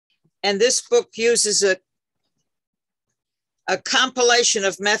And this book uses a compilation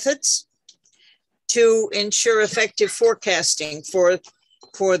of methods to ensure effective forecasting for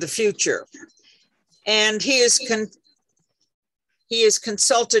the future. And he is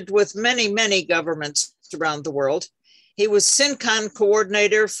consulted with many governments around the world. He was SynCon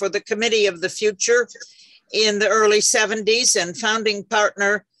coordinator for the Committee of the Future in the early 70s and founding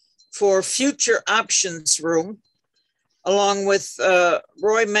partner for Future Options Room, along with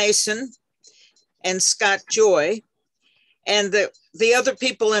Roy Mason and Scott Joy. And the other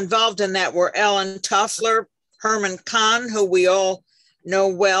people involved in that were Alan Toffler, Herman Kahn, who we all know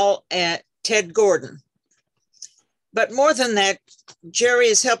well, and Ted Gordon. But more than that, Jerry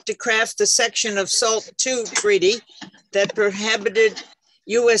has helped to craft the section of SALT II treaty that prohibited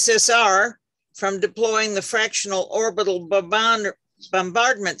USSR from deploying the fractional orbital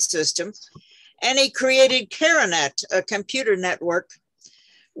bombardment system. And he created CARINET, a computer network,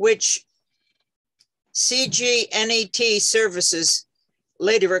 which CGNET services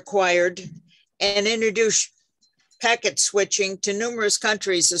later acquired and introduced packet switching to numerous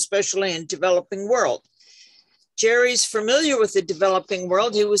countries, especially in the developing world. Jerry's familiar with the developing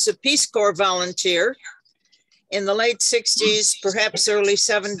world. He was a Peace Corps volunteer in the late 60s, perhaps early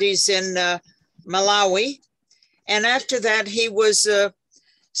 70s in Malawi. And after that, he was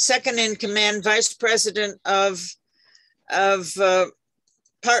second in command, vice president of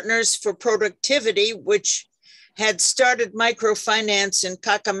Partners for Productivity, which had started microfinance in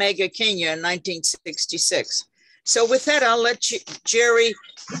Kakamega, Kenya in 1966. So with that, I'll let Jerry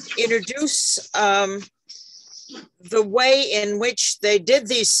introduce the way in which they did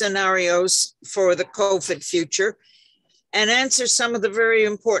these scenarios for the COVID future and answer some of the very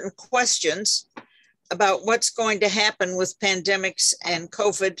important questions about what's going to happen with pandemics and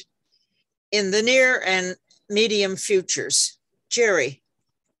COVID in the near and medium futures. Jerry.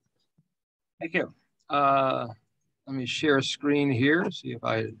 Thank you. Let me share a screen here, see if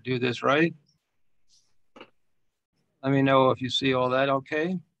I do this right. Let me know if you see all that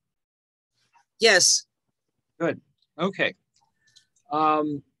okay. Yes. Good. Okay.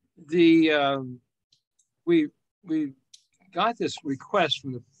 We got this request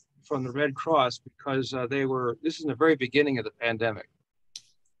from the Red Cross because this is in the very beginning of the pandemic,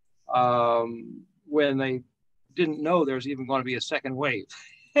 when they didn't know there was even going to be a second wave,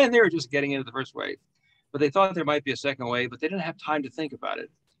 and they were just getting into the first wave. But they thought there might be a second wave, but they didn't have time to think about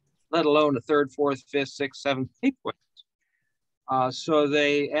it, let alone a third, fourth, fifth, sixth, seventh, eighth wave. So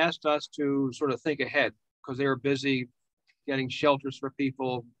they asked us to sort of think ahead because they were busy getting shelters for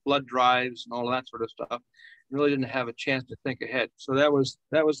people, blood drives, and all of that sort of stuff. Really didn't have a chance to think ahead. So that was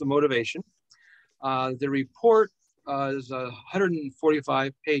the motivation. The report is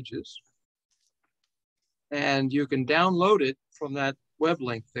 145 pages, and you can download it from that web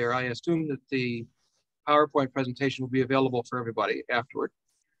link there. I assume that the PowerPoint presentation will be available for everybody afterward.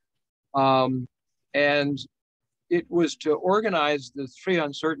 And it was to organize the three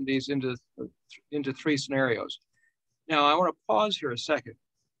uncertainties into three scenarios. Now, I want to pause here a second.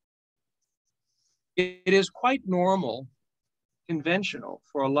 It is quite normal, conventional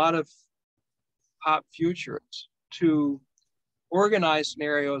for a lot of pop futurists to organize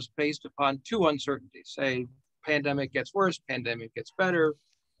scenarios based upon two uncertainties. Say, pandemic gets worse, pandemic gets better,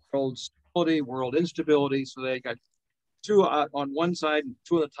 world stability, world instability. So they got two on one side and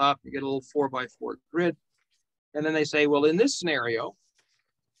two on the top. You get a little 4x4 grid. And then they say, well, in this scenario,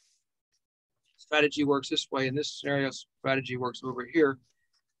 strategy works this way. In this scenario, strategy works over here,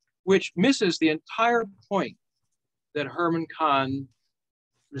 which misses the entire point that Herman Kahn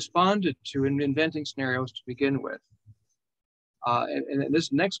responded to in inventing scenarios to begin with. And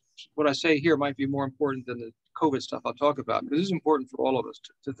this next, what I say here might be more important than the COVID stuff I'll talk about, because this is important for all of us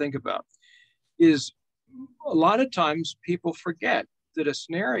to think about, is a lot of times people forget that a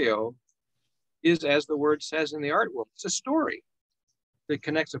scenario is, as the word says in the art world, it's a story that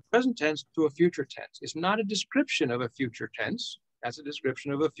connects a present tense to a future tense. It's not a description of a future tense. That's a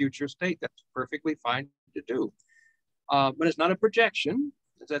description of a future state. That's perfectly fine to do. But it's not a projection.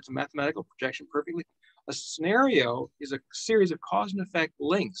 That's a mathematical projection, perfectly. A scenario is a series of cause and effect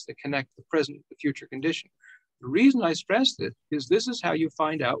links that connect the present to the future condition. The reason I stress this is this is how you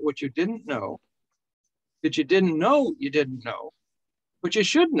find out what you didn't know, that you didn't know, but you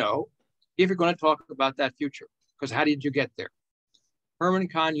should know if you're going to talk about that future, because how did you get there? Herman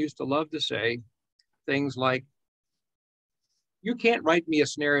Kahn used to love to say things like, you can't write me a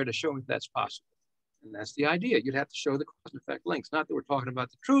scenario to show me that's possible. And that's the idea. You'd have to show the cause and effect links. Not that we're talking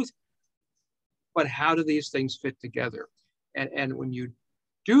about the truth, but how do these things fit together? And when you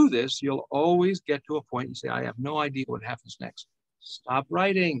do this, you'll always get to a point and say, I have no idea what happens next. Stop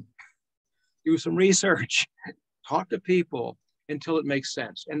writing. do some research, talk to people until it makes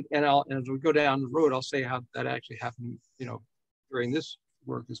sense. And as we go down the road, I'll say how that actually happened, during this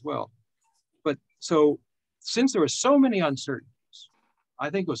work as well. But so since there were so many uncertainties, I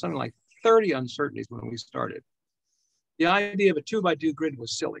think it was something like 30 uncertainties when we started, the idea of a 2x2 grid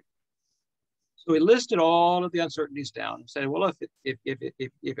was silly. So we listed all of the uncertainties down and said, well, if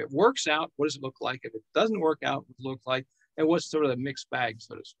it works out, what does it look like? If it doesn't work out, what does it look like? And what's sort of the mixed bag,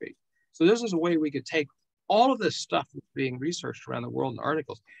 so to speak. So this is a way we could take all of this stuff that's being researched around the world in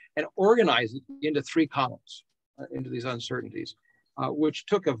articles and organize it into 3 columns, into these uncertainties, which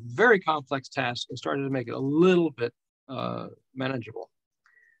took a very complex task and started to make it a little bit manageable.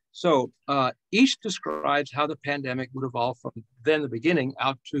 So each describes how the pandemic would evolve from then the beginning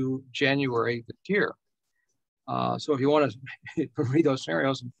out to January this year. So if you want to read those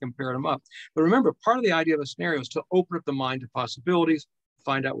scenarios and compare them up. But remember, part of the idea of a scenario is to open up the mind to possibilities,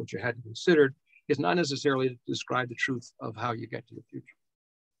 find out what you had considered. It's not necessarily to describe the truth of how you get to the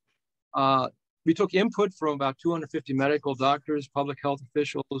future. We took input from about 250 medical doctors, public health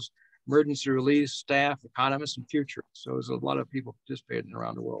officials, emergency relief staff, economists, and futurists. So there's a lot of people participating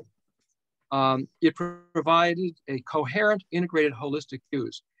around the world. It provided a coherent, integrated, holistic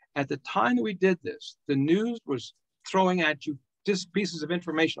views. At the time that we did this, the news was throwing at you just pieces of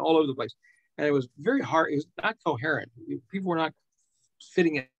information all over the place. And it was very hard. It was not coherent. People were not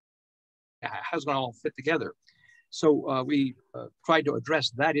fitting it. How does it all fit together? So we tried to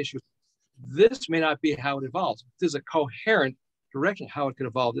address that issue. This may not be how it evolves. There's a coherent direction how it could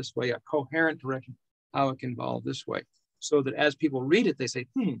evolve this way, a coherent direction how it can evolve this way. So that as people read it, they say,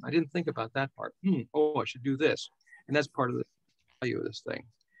 I didn't think about that part. Oh, I should do this. And that's part of the value of this thing.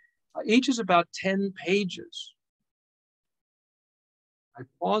 Each is about 10 pages. I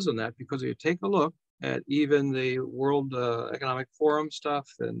pause on that because if you take a look at even the World Economic Forum stuff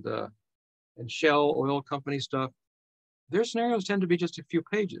and Shell oil company stuff, their scenarios tend to be just a few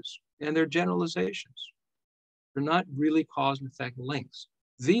pages and they're generalizations. They're not really cause and effect links.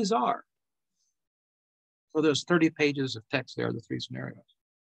 These are. So there's 30 pages of text there, the 3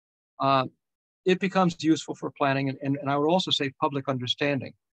 scenarios. It becomes useful for planning and I would also say public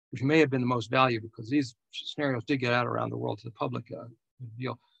understanding, which may have been the most valuable because these scenarios did get out around the world to the public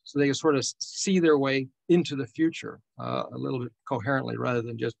deal. So they can sort of see their way into the future a little bit coherently rather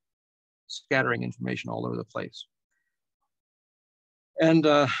than just scattering information all over the place. And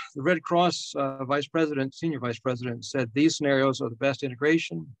the Red Cross senior vice president said, these scenarios are the best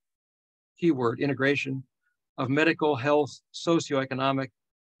integration, keyword integration, of medical, health, socioeconomic,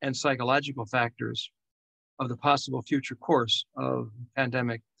 and psychological factors of the possible future course of the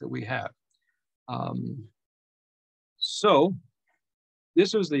pandemic that we have. So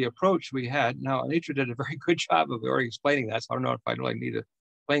this was the approach we had. Now, Anitra did a very good job of already explaining that, so I don't know if I really need to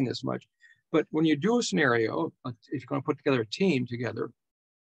explain this much. But when you do a scenario, if you're going to put together a team together,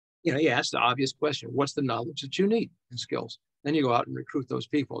 you ask the obvious question, what's the knowledge that you need and skills? Then you go out and recruit those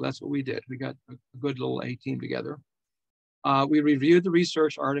people. That's what we did. We got a good little A team together. We reviewed the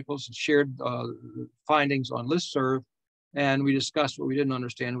research articles and shared findings on listserv, and we discussed what we didn't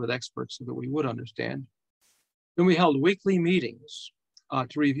understand with experts so that we would understand. Then we held weekly meetings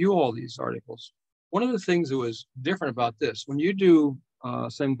to review all these articles. One of the things that was different about this, when you do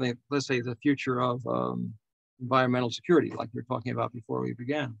something, let's say the future of environmental security, like we were talking about before we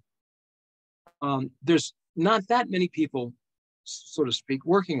began, there's not that many people, so to speak,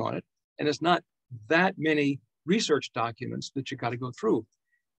 working on it, and it's not that many research documents that you got to go through.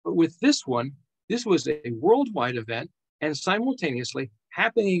 But with this one, this was a worldwide event and simultaneously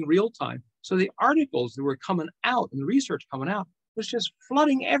happening in real time. So the articles that were coming out and the research coming out was just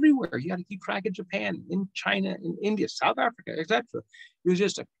flooding everywhere. You had to keep track of Japan, in China, in India, South Africa, etc. It was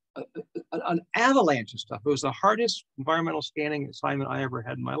just an avalanche of stuff. It was the hardest environmental scanning assignment I ever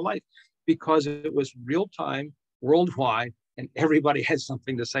had in my life because it was real time, worldwide, and everybody had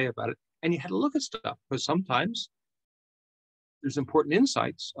something to say about it. And you had to look at stuff because sometimes there's important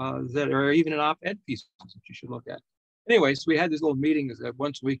insights that are even in op-ed pieces that you should look at. Anyway, so we had these little meetings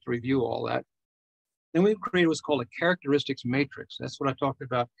once a week to review all that. Then we created what's called a characteristics matrix. That's what I talked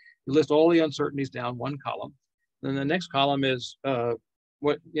about. You list all the uncertainties down one column. Then the next column is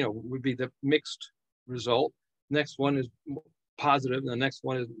what would be the mixed result. Next one is positive, and the next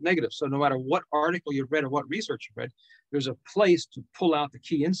one is negative. So no matter what article you read or what research you read, there's a place to pull out the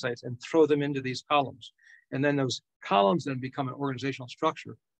key insights and throw them into these columns. And then those columns then become an organizational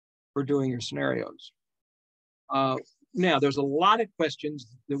structure for doing your scenarios. Now, there's a lot of questions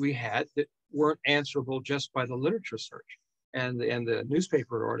that we had that weren't answerable just by the literature search and the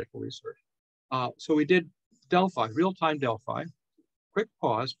newspaper article research. So we did Delphi, real-time Delphi. quick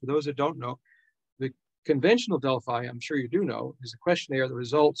pause. For those that don't know, the conventional Delphi, I'm sure you do know, is a questionnaire. The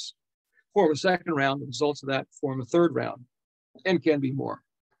results form a second round. The results of that form a third round, and can be more.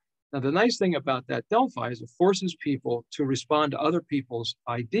 Now, the nice thing about that Delphi is it forces people to respond to other people's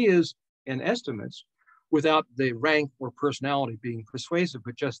ideas and estimates without the rank or personality being persuasive,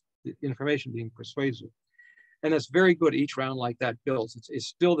 but just the information being persuasive. And that's very good. Each round like that builds. It's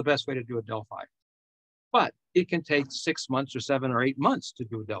still the best way to do a Delphi. But it can take 6 months or 7 or 8 months to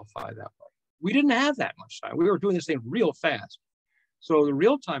do a Delphi that way. We didn't have that much time. We were doing this thing real fast. So the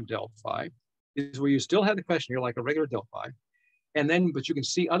real-time Delphi is where you still have the questionnaire like a regular Delphi, and then, but you can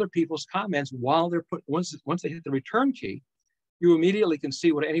see other people's comments while they're once they hit the return key, you immediately can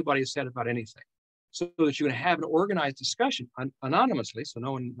see what anybody has said about anything, so that you can have an organized discussion anonymously, so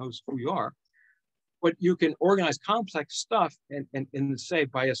no one knows who you are. But you can organize complex stuff and say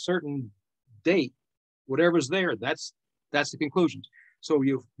by a certain date, whatever's there, that's the conclusions. So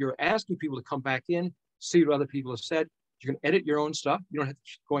you're asking people to come back in, see what other people have said. You can edit your own stuff. You don't have to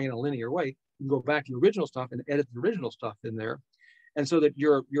keep going in a linear way. You can go back to the original stuff and edit the original stuff in there. And so that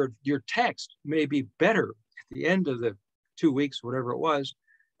your text may be better at the end of the 2 weeks, whatever it was,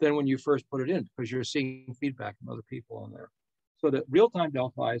 than when you first put it in, because you're seeing feedback from other people on there. So the real-time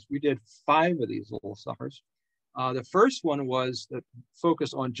Delphis, we did 5 of these little suffers. The first one was that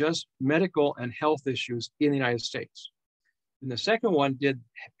focused on just medical and health issues in the United States. And the second one did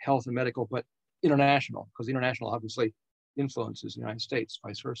health and medical, but international, because international obviously influences the United States,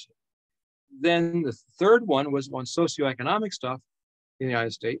 vice versa. Then the third one was on socioeconomic stuff in the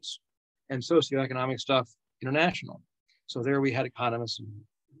United States and socioeconomic stuff international. So there we had economists and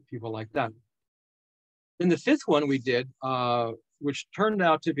people like that. Then the fifth one we did, which turned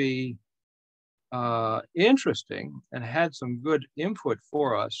out to be interesting and had some good input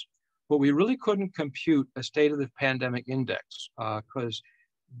for us, but we really couldn't compute a state of the pandemic index, because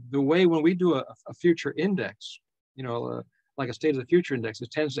the way when we do a future index, like a state of the future index,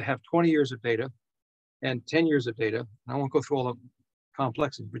 it tends to have 20 years of data and 10 years of data. I won't go through all the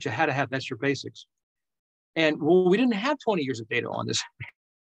complexity, but you had to have, that's your basics. And well, we didn't have 20 years of data on this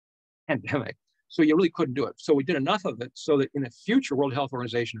pandemic, so you really couldn't do it. So we did enough of it so that in a future World Health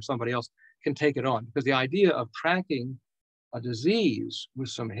Organization or somebody else can take it on, because the idea of tracking a disease with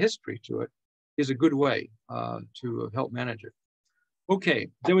some history to it is a good way to help manage it. Okay,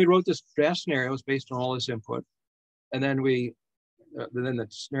 then we wrote this draft scenarios based on all this input. And then then the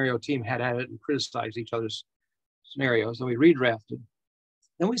scenario team had at it and criticized each other's scenarios, and we redrafted.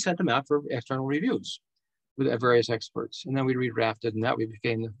 Then we sent them out for external reviews with various experts. And then we redrafted, and that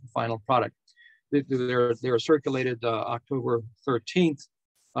became the final product. They were circulated October 13th,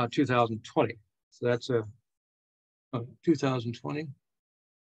 2020. So that's 2020,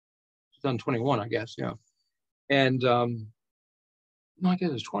 2021, I guess, yeah. And no, I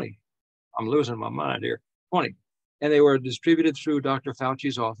guess it's 20. I'm losing my mind here, 20. And they were distributed through Dr.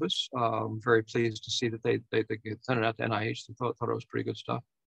 Fauci's office. I'm very pleased to see that they sent it out to NIH. They thought it was pretty good stuff.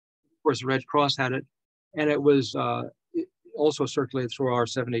 Of course, the Red Cross had it. And it was also circulated through our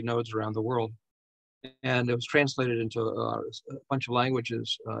 70 nodes around the world. And it was translated into a bunch of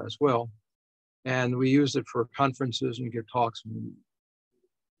languages as well. And we used it for conferences and give talks and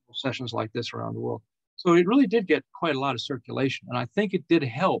sessions like this around the world. So it really did get quite a lot of circulation. And I think it did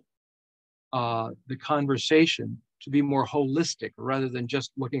help the conversation to be more holistic rather than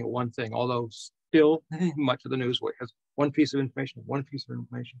just looking at one thing, although still much of the news has one piece of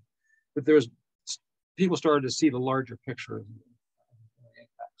information. But people started to see the larger picture of the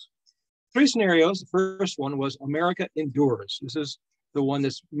impacts. 3 scenarios. The first one was America endures. This is the one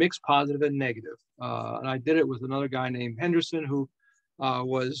that's mixed positive and negative. And I did it with another guy named Henderson, who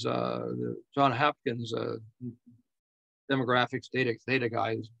was John Hopkins demographics data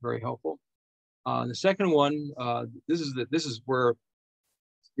guy, is very helpful. The second one, this is where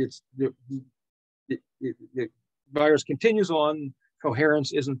the virus continues on,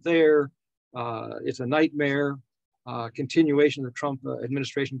 coherence isn't there, it's a nightmare, continuation of the Trump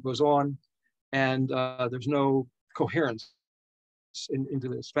administration goes on, and there's no coherence into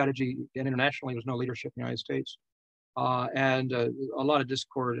the strategy, and internationally there's no leadership in the United States, and a lot of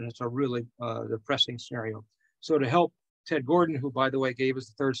discord, and it's a really depressing scenario. So to help Ted Gordon, who, by the way, gave us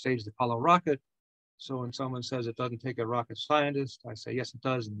the 3rd stage of the Apollo rocket. So when someone says it doesn't take a rocket scientist, I say, yes, it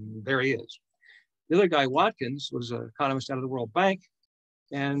does, and there he is. The other guy, Watkins, was an economist out of the World Bank,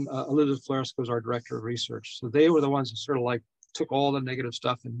 and Elizabeth Flaresco was our director of research. So they were the ones that sort of like took all the negative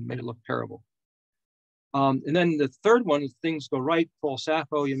stuff and made it look terrible. And then the third one, is Things Go Right. Paul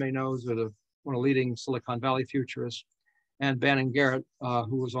Sappho, you may know, is one of the leading Silicon Valley futurists, and Bannon Garrett,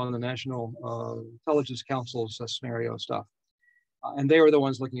 who was on the National Intelligence Council's scenario stuff. And they were the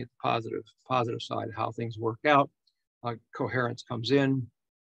ones looking at the positive side, how things work out. Coherence comes in,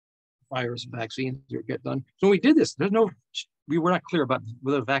 virus and vaccines get done. So when we did this, we were not clear about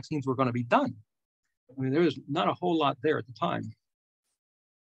whether vaccines were going to be done. I mean, there was not a whole lot there at the time.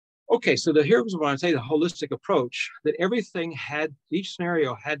 Okay, so here's what I say, the holistic approach, that each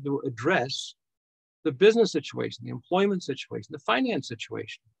scenario had to address the business situation, the employment situation, the finance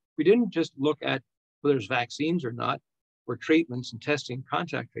situation. We didn't just look at whether there's vaccines or not, or treatments and testing,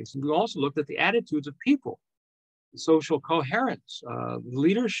 contact tracing. We also looked at the attitudes of people, the social coherence,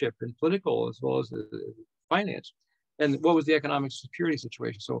 leadership and political, as well as the finance, and what was the economic security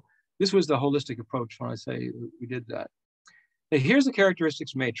situation. So this was the holistic approach when I say we did that. Now, here's the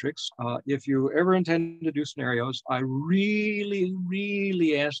characteristics matrix. If you ever intend to do scenarios, I really,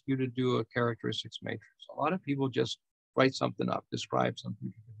 really ask you to do a characteristics matrix. A lot of people just write something up, describe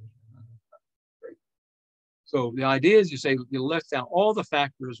something. So the idea is you list down all the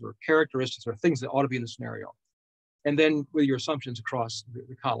factors or characteristics or things that ought to be in the scenario. And then with your assumptions across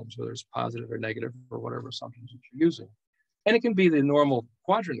the columns, whether it's positive or negative or whatever assumptions that you're using. And it can be the normal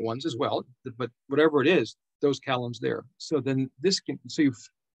quadrant ones as well, but whatever it is, those columns there. So then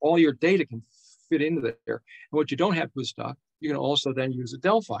all your data can fit into there. And what you don't have with stock, you can also then use a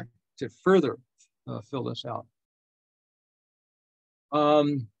Delphi to further fill this out.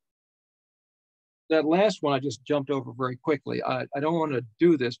 That last one I just jumped over very quickly. I don't want to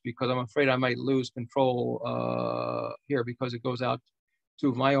do this because I'm afraid I might lose control here, because it goes out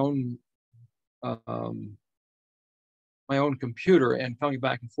to my own computer and coming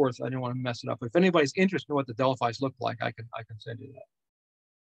back and forth. I didn't want to mess it up. If anybody's interested in what the Delphis look like, I can send you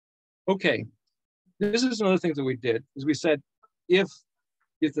that. Okay, this is another thing that we did, is we said, if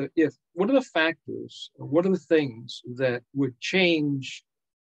what are the factors, or what are the things that would change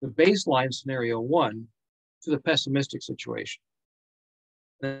the baseline scenario 1 to the pessimistic situation?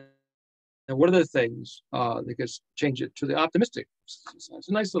 And what are the things that could change it to the optimistic? It's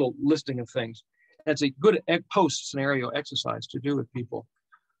a nice little listing of things. That's a good post-scenario exercise to do with people.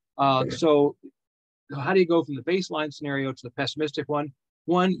 So how do you go from the baseline scenario to the pessimistic one?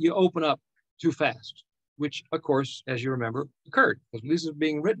 One, you open up too fast, which, of course, as you remember, occurred, because this is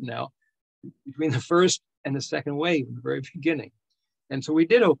being written now between the first and the second wave in the very beginning. And so we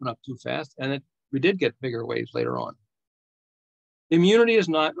did open up too fast, and we did get bigger waves later on. Immunity is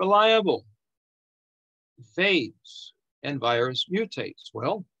not reliable. It fades, and virus mutates.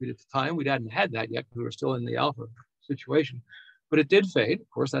 Well, at the time, we hadn't had that yet, because we were still in the alpha situation. But it did fade. Of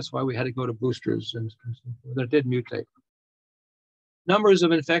course, that's why we had to go to boosters, and it did mutate. Numbers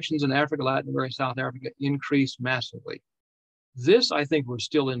of infections in Africa, Latin America, South Africa increased massively. This, I think, we're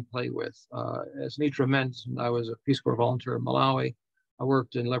still in play with. As Nitra mentioned, I was a Peace Corps volunteer in Malawi. I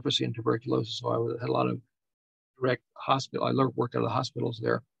worked in leprosy and tuberculosis, so I had a lot of direct hospital. I worked out of the hospitals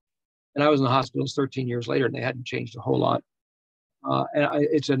there. And I was in the hospitals 13 years later, and they hadn't changed a whole lot.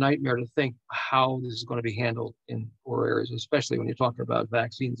 It's a nightmare to think how this is going to be handled in poor areas, especially when you're talking about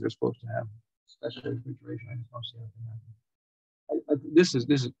vaccines they're supposed to have special refrigeration. I just don't see anything happening.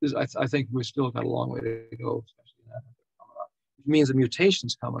 I think we've still got a long way to go, especially in Africa coming up. Which means the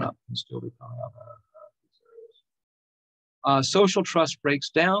mutations coming up can still be coming up. Social trust breaks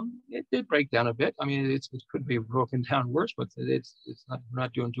down. It did break down a bit. I mean, it could be broken down worse, but we're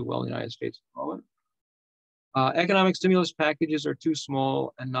not doing too well in the United States at the moment. Economic stimulus packages are too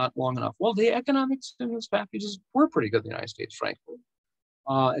small and not long enough. Well, the economic stimulus packages were pretty good in the United States, frankly.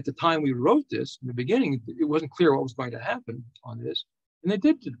 At the time we wrote this, in the beginning, it wasn't clear what was going to happen on this. And they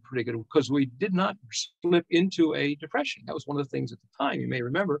did pretty good, because we did not slip into a depression. That was one of the things at the time. You may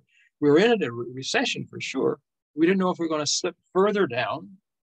remember, we were in a recession for sure. We didn't know if we were going to slip further down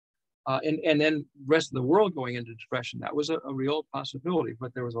and then the rest of the world going into depression. That was a real possibility,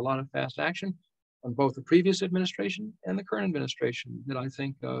 but there was a lot of fast action on both the previous administration and the current administration that I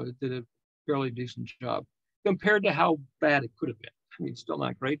think did a fairly decent job compared to how bad it could have been. I mean, still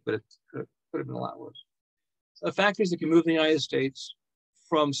not great, but it could have been a lot worse. So the factors that can move the United States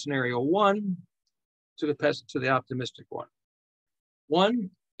from scenario 1 to the optimistic one. One,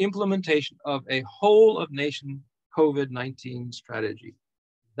 implementation of a whole of nation COVID-19 strategy.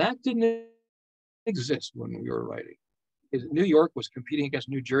 That didn't exist when we were writing. New York was competing against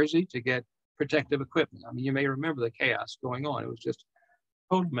New Jersey to get protective equipment. I mean, you may remember the chaos going on. It was just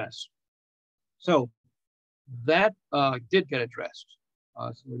a total mess. So that did get addressed.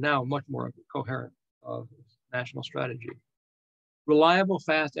 So we're now much more coherent national strategy. Reliable,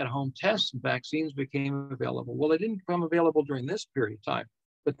 fast, at-home tests and vaccines became available. Well, they didn't become available during this period of time,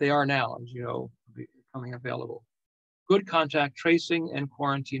 but they are now, as you know, becoming available. Good contact tracing and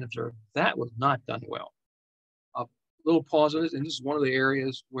quarantine observed. That was not done well. little pause on this, and this is one of the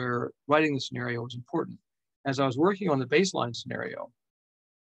areas where writing the scenario was important. As I was working on the baseline scenario,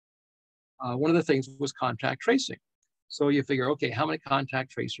 one of the things was contact tracing. So you figure, okay, how many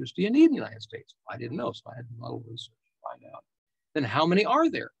contact tracers do you need in the United States? I didn't know, so I had a little research to find out. Then how many are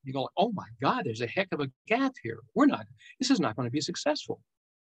there? You go, oh my God, there's a heck of a gap here. This is not going to be successful.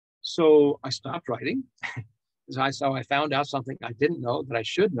 So I stopped writing. So I found out something I didn't know that I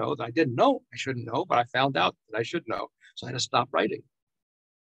should know, that I didn't know I shouldn't know, but I found out that I should know. So I had to stop writing.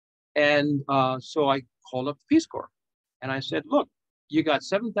 And so I called up the Peace Corps and I said, look, you got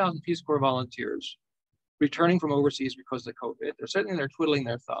 7,000 Peace Corps volunteers returning from overseas because of COVID. They're sitting there twiddling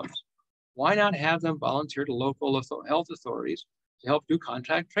their thumbs. Why not have them volunteer to local health authorities to help do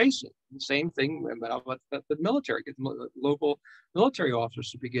contact tracing? The same thing about the military, get the local military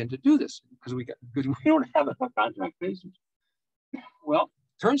officers to begin to do this because we don't have enough contact tracers. Well,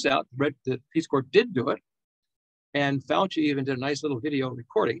 turns out the Peace Corps did do it. And Fauci even did a nice little video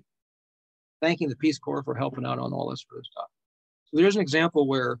recording thanking the Peace Corps for helping out on all this sort of stuff. So there's an example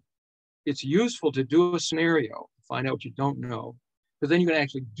where it's useful to do a scenario, find out what you don't know, but then you can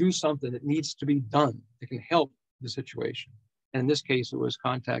actually do something that needs to be done that can help the situation. And in this case, it was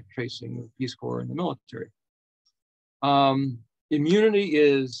contact tracing with Peace Corps and the military. Immunity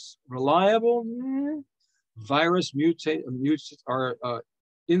is reliable. Virus mutations are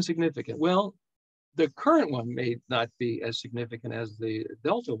insignificant. Well, the current one may not be as significant as the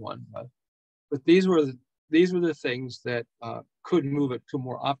Delta one, but these were the things that could move it to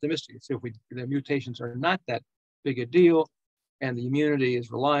more optimistic. So if the mutations are not that big a deal and the immunity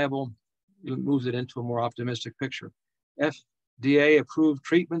is reliable, it moves it into a more optimistic picture. FDA approved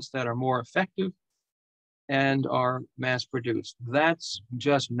treatments that are more effective and are mass produced. That's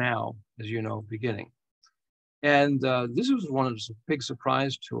just now, as you know, beginning. And this was one of the big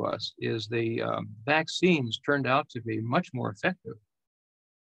surprise to us is the vaccines turned out to be much more effective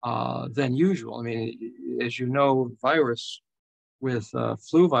than usual. I mean, as you know, virus with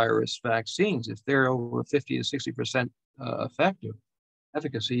flu virus vaccines, if they're over 50 to 60% effective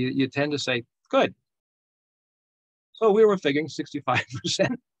efficacy, you tend to say, good. So we were figuring 65%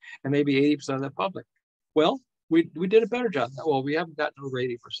 and maybe 80% of the public. Well, we did a better job. Well, we haven't gotten over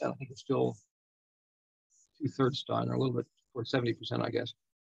 80%. I think it's still 2/3 done, or a little bit towards 70%, I guess.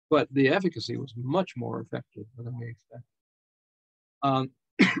 But the efficacy was much more effective than we expected.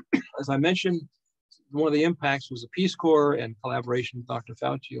 As I mentioned, one of the impacts was the Peace Corps and collaboration with Dr.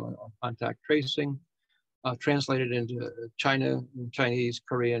 Fauci on contact tracing, translated into Chinese,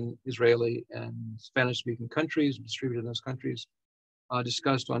 Korean, Israeli, and Spanish-speaking countries, distributed in those countries,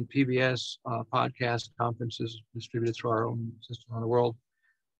 discussed on PBS, podcast conferences distributed through our own system around the world,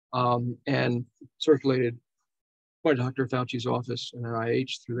 and circulated by Dr. Fauci's office and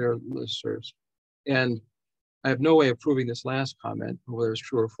NIH through their listservs. And I have no way of proving this last comment, whether it's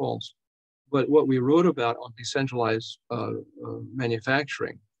true or false, but what we wrote about on decentralized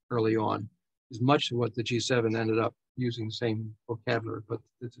manufacturing early on is much of what the G7 ended up using the same vocabulary, but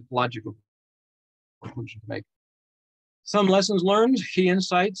it's a logical conclusion to make. Some lessons learned, key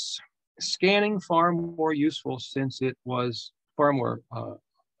insights, scanning far more useful since it was far more,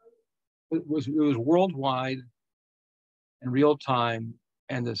 it was worldwide in real time,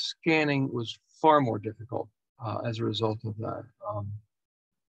 and the scanning was far more difficult as a result of that.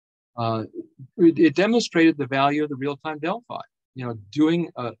 It demonstrated the value of the real-time Delphi. You know, doing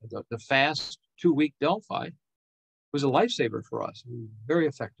the fast 2-week Delphi was a lifesaver for us. It was very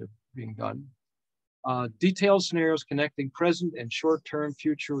effective being done. Detailed scenarios connecting present and short-term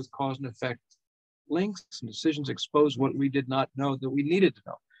future with cause and effect links and decisions exposed what we did not know that we needed to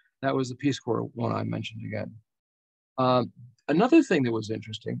know. That was the Peace Corps one I mentioned again. Another thing that was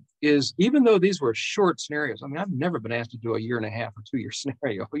interesting is even though these were short scenarios, I mean, I've never been asked to do a 1.5 or 2-year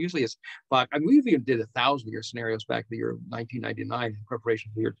scenario. Usually it's 5. I mean, we even did 1,000-year scenarios back in the year 1999 in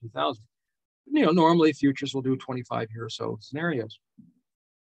preparation for the year 2000. You know, normally futures will do 25-year or so scenarios.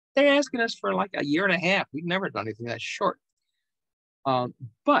 They're asking us for like a 1.5. We've never done anything that short.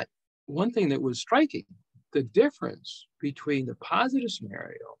 But one thing that was striking, the difference between the positive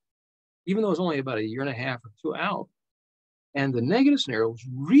scenario, even though it's only about a 1.5 or 2 out, and the negative scenario was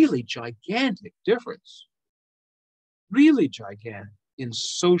really gigantic difference, really gigantic in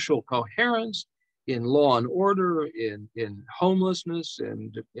social coherence, in law and order, in homelessness,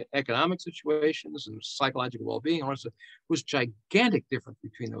 and economic situations, and psychological well-being. It was gigantic difference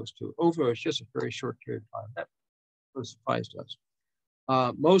between those two over just a very short period of time. That surprised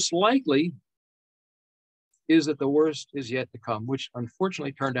us. Most likely is that the worst is yet to come, which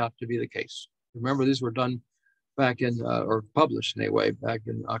unfortunately turned out to be the case. Remember, these were done back in, or published anyway, back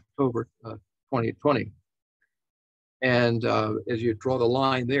in October 2020. And as you draw the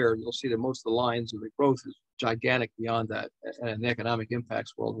line there, you'll see that most of the lines of the growth is gigantic beyond that, and the economic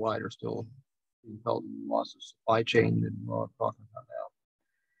impacts worldwide are still being felt in the loss of supply chain, and we're all talking about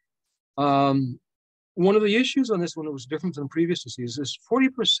now. One of the issues on this one that was different than previous diseases is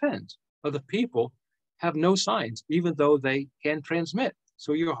 40% of the people have no signs, even though they can transmit.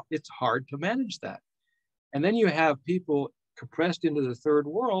 So it's hard to manage that. And then you have people compressed into the third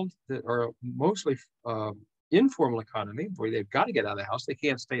world that are mostly informal economy, where they've got to get out of the house. They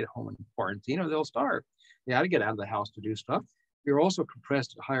can't stay at home in quarantine or they'll starve. They got to get out of the house to do stuff. You're also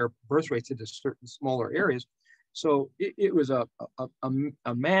compressed at higher birth rates into certain smaller areas. So it was a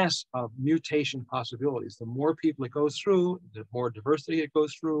mass of mutation possibilities. The more people it goes through, the more diversity it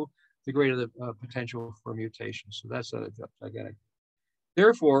goes through, the greater the potential for mutation. So that's gigantic.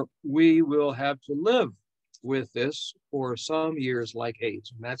 Therefore, we will have to live with this for some years like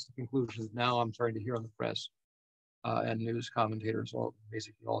AIDS. And that's the conclusion now I'm starting to hear on the press and news commentators all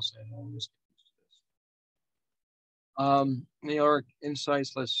basically all saying, oh, this. New York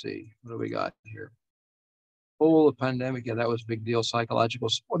insights, let's see, what do we got here? Oh, the pandemic, yeah, that was a big deal. Psychological,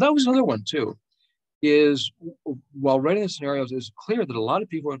 well, that was another one too, is while writing the scenarios, it's clear that a lot of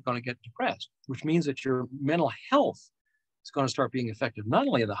people are going to get depressed, which means that your mental health is going to start being affected, not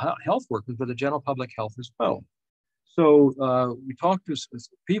only in the health workers, but the general public health as well. So we talked to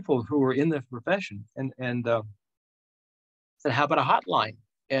people who were in the profession and said, how about a hotline?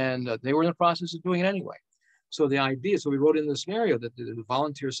 And they were in the process of doing it anyway. So the idea, so we wrote in the scenario that the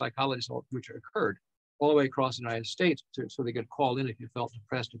volunteer psychologists, which occurred all the way across the United States, so they could call in if you felt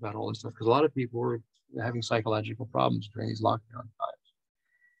depressed about all this stuff, because a lot of people were having psychological problems during these lockdown times.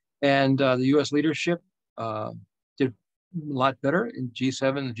 And the U.S. leadership did a lot better in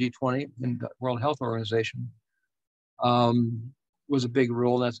G7 and G20 and the World Health Organization was a big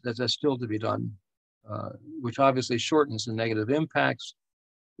role. That's still to be done, which obviously shortens the negative impacts.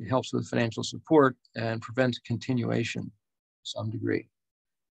 It helps with financial support and prevents continuation to some degree.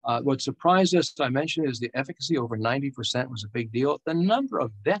 What surprised us, I mentioned, is the efficacy over 90% was a big deal. The number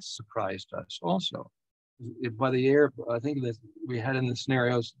of deaths surprised us also. By the year, I think that we had in the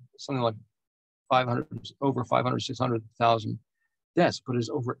scenarios something like 600,000 deaths, but it's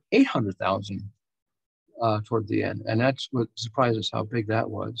over 800,000 toward the end. And that's what surprised us, how big that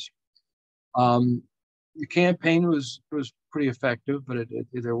was. The campaign was pretty effective, but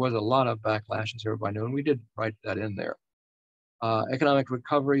there was a lot of backlash, as everybody knew, and we did write that in there. Economic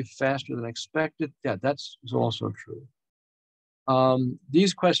recovery faster than expected. Yeah, that's also true.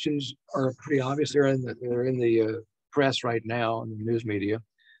 These questions are pretty obvious. They're in the press right now, in the news media.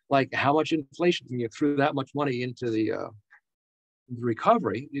 Like how much inflation, when you threw that much money into the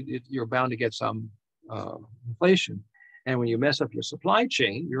recovery, you're bound to get some inflation. And when you mess up your supply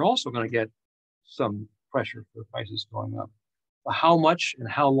chain, you're also going to get some pressure for prices going up. How much and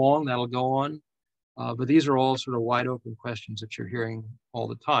how long that'll go on? But these are all sort of wide open questions that you're hearing all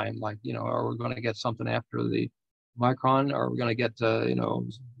the time. Like, are we going to get something after the Omicron? Are we going to get,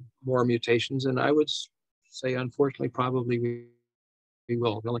 more mutations? And I would say, unfortunately, probably we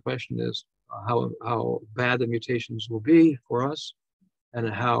will. The only question is how bad the mutations will be for us and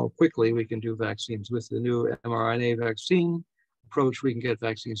how quickly we can do vaccines. With the new mRNA vaccine approach, we can get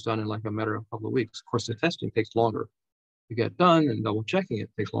vaccines done in like a matter of a couple of weeks. Of course, the testing takes longer to get done, and double checking it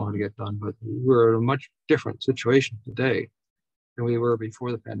takes longer to get done, but we're in a much different situation today than we were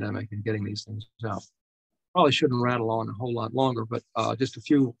before the pandemic in getting these things out. Probably shouldn't rattle on a whole lot longer, but just a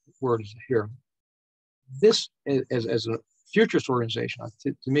few words here. This, as a futurist organization,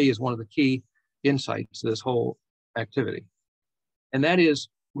 to me, is one of the key insights to this whole activity. And that is,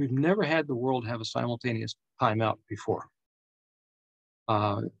 we've never had the world have a simultaneous timeout before.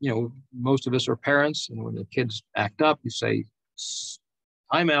 Most of us are parents, and when the kids act up, you say,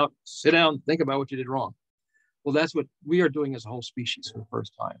 time out, sit down, think about what you did wrong. Well, that's what we are doing as a whole species for the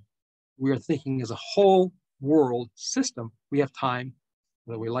first time. We are thinking as a whole world system. We have time,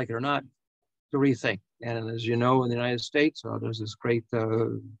 whether we like it or not, to rethink. And as you know, in the United States, there's this great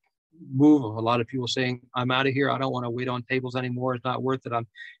move of a lot of people saying, I'm out of here. I don't want to wait on tables anymore. It's not worth it.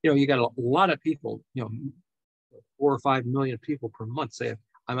 You got a lot of people, 4 or 5 million people per month say,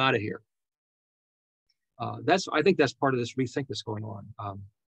 I'm out of here. I think that's part of this rethink that's going on.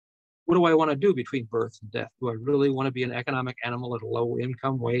 What do I want to do between birth and death? Do I really want to be an economic animal at a low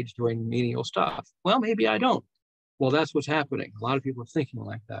income wage doing menial stuff? Well, maybe I don't. Well, that's what's happening. A lot of people are thinking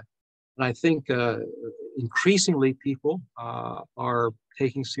like that. And I think increasingly people are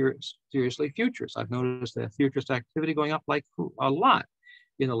taking seriously futures. I've noticed that futurist activity going up like a lot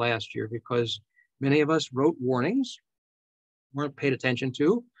in the last year because many of us wrote warnings, weren't paid attention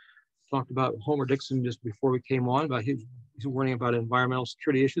to, talked about Homer Dixon just before we came on, about he's warning about environmental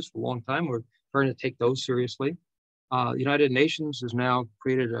security issues for a long time. We're trying to take those seriously. The United Nations has now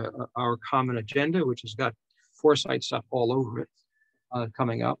created our common agenda, which has got foresight stuff all over it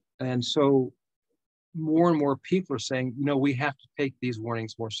coming up. And so more and more people are saying, you know, we have to take these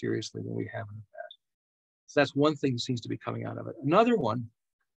warnings more seriously than we have in the past. So that's one thing that seems to be coming out of it. Another one,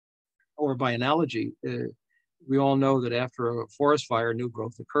 or by analogy, we all know that after a forest fire, new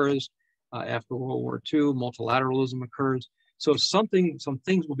growth occurs. After World War II, multilateralism occurs. So some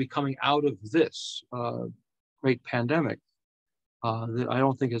things will be coming out of this great pandemic that I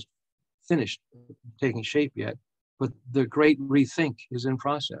don't think is finished taking shape yet, but the great rethink is in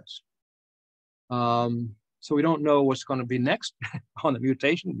process. So we don't know what's going to be next on the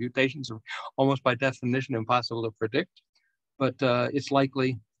mutation. Mutations are almost by definition impossible to predict, but it's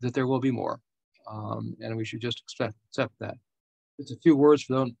likely that there will be more, and we should just accept that. Just a few words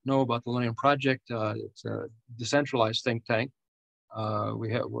for those who don't know about the Millennium Project. It's a decentralized think tank.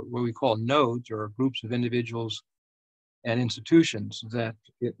 We have what we call nodes, or groups of individuals and institutions that,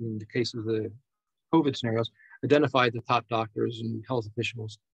 in the case of the COVID scenarios, identify the top doctors and health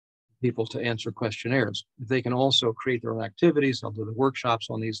officials, people to answer questionnaires. They can also create their own activities. They'll do the workshops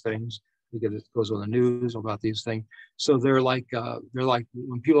on these things. It goes on the news about these things. So they're like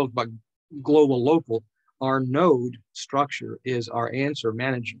when people talk about global local, our node structure is our answer,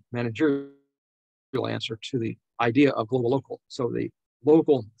 managerial answer to the idea of global local. So the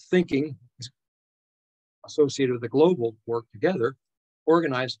local thinking is associated with the global work together,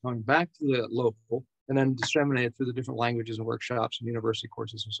 organized, coming back to the local, and then disseminated through the different languages and workshops and university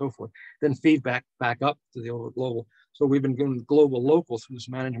courses and so forth. Then feedback back up to the global. So we've been given global local through this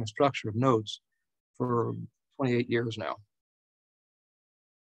management structure of nodes for 28 years now.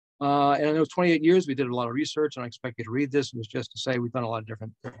 And in those 28 years, we did a lot of research, and I expect you to read this. It was just to say we've done a lot of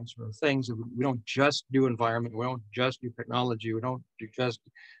different sort of things. We don't just do environment. We don't just do technology. We don't just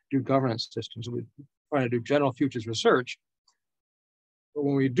do governance systems. We try to do general futures research. But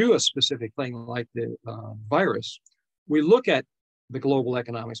when we do a specific thing like the virus, we look at the global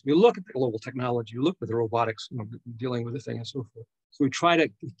economics. We look at the global technology. We look at the robotics, dealing with the thing and so forth. So we try to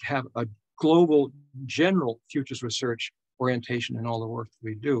have a global general futures research orientation in all the work that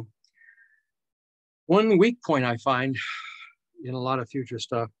we do. One weak point I find in a lot of future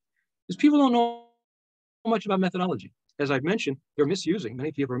stuff is people don't know much about methodology. As I've mentioned,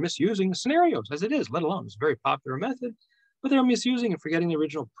 many people are misusing the scenarios as it is, let alone it's a very popular method, but they're misusing and forgetting the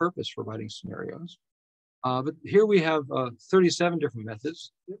original purpose for writing scenarios. But here we have 37 different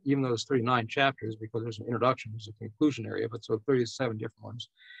methods, even though there's 39 chapters, because there's an introduction, there's a conclusion area, but so 37 different ones.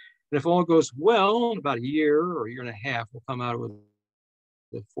 And if all goes well, in about a year or a year and a half, we'll come out with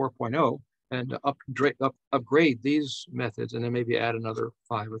the 4.0 and upgrade these methods, and then maybe add another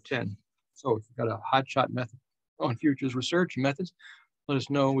 5 or 10. So if you've got a hotshot method on futures research methods, let us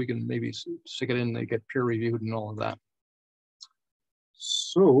know. We can maybe stick it in, they get peer reviewed and all of that.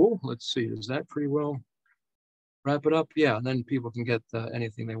 So let's see, is that pretty well wrap it up? Yeah, and then people can get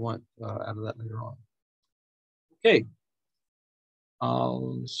anything they want out of that later on. Okay.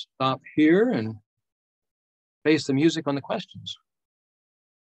 I'll stop here and base the music on the questions.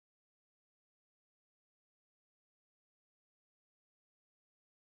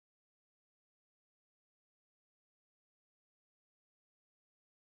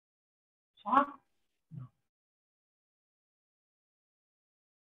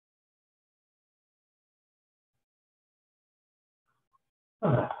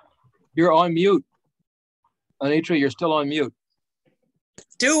 You're on mute. Anitra, you're still on mute.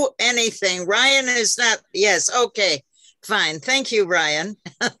 Do anything. Ryan is not, yes, okay, fine. Thank you, Ryan.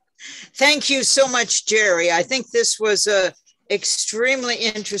 Thank you so much, Jerry. I think this was a extremely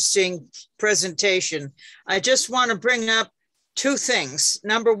interesting presentation. I just want to bring up two things.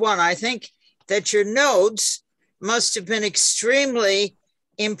 Number one, I think that your nodes must have been extremely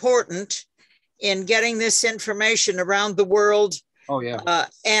important in getting this information around the world. Oh, yeah.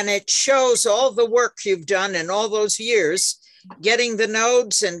 And it shows all the work you've done in all those years, getting the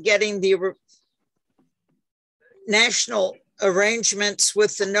nodes and getting the national arrangements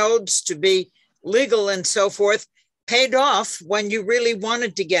with the nodes to be legal and so forth, paid off when you really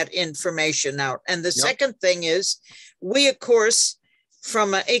wanted to get information out. And the second thing is, we, of course,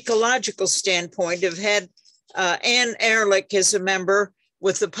 from an ecological standpoint, have had Anne Ehrlich as a member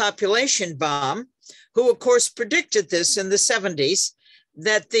with the population bomb, who, of course, predicted this in the 70s,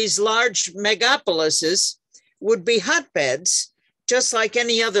 that these large megapolises would be hotbeds, just like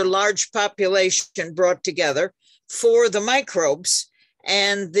any other large population brought together, for the microbes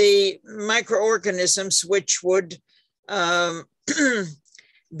and the microorganisms which would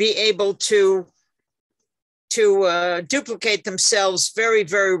be able to duplicate themselves very,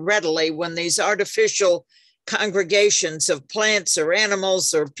 very readily when these artificial congregations of plants or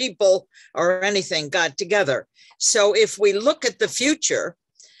animals or people or anything got together. So if we look at the future,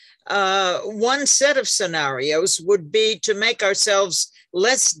 one set of scenarios would be to make ourselves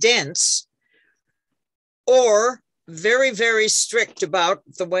less dense or very, very strict about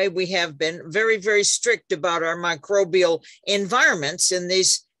the way we have been, very, very strict about our microbial environments in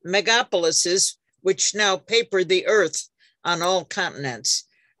these megapolises, which now paper the earth on all continents.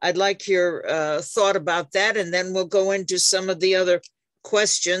 I'd like your thought about that, and then we'll go into some of the other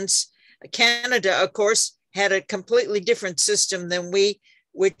questions. Canada, of course, had a completely different system than we,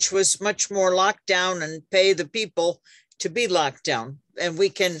 which was much more locked down and pay the people to be locked down, and we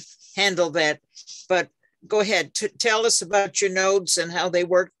can handle that. But go ahead, tell us about your nodes and how they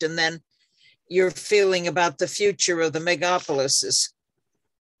worked, and then your feeling about the future of the megapolises.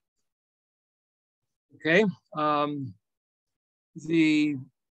 Okay. We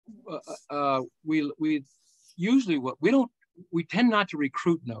usually we tend not to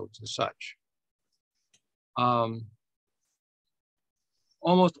recruit nodes as such.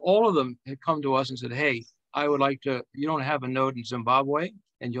 Almost all of them had come to us and said, hey, I would like to, you don't have a node in Zimbabwe,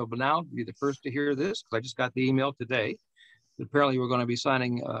 and you'll now be the first to hear this, because I just got the email today that apparently we're going to be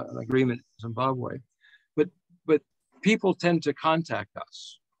signing an agreement in Zimbabwe. But people tend to contact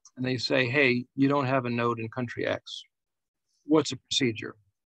us and they say, hey, you don't have a node in country X. What's the procedure?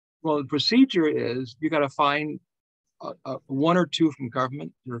 Well, the procedure is you got to find one or two from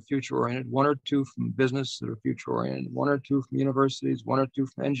government that are future oriented, one or two from business that are future oriented, one or two from universities, one or two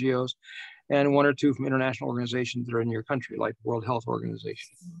from NGOs, and one or two from international organizations that are in your country, like the World Health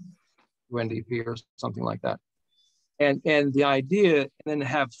Organization, UNDP or something like that. And the idea, and then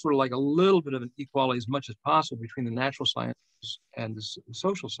have sort of like a little bit of an equality as much as possible between the natural sciences and the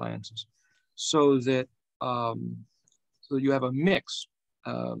social sciences, so that you have a mix.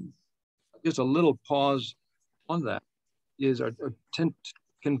 Just a little pause on that is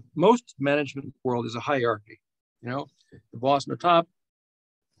most management world is a hierarchy. You know, the boss on the top,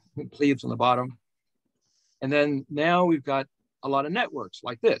 plebes on the bottom, and then now we've got a lot of networks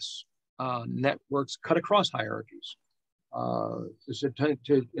like this. Networks cut across hierarchies.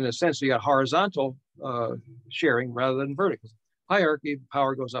 In a sense, you got horizontal sharing rather than vertical. Hierarchy,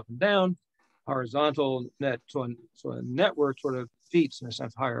 power goes up and down. Horizontal so a network sort of defeats, in a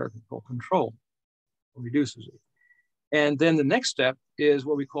sense, hierarchical control, or reduces it. And then the next step is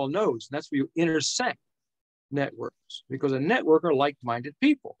what we call nodes. And that's where you intersect networks, because a network are like-minded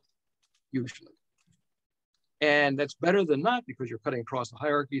people, usually. And that's better than not, because you're cutting across the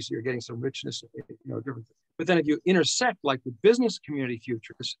hierarchy, so you're getting some richness, different. But then if you intersect, like the business community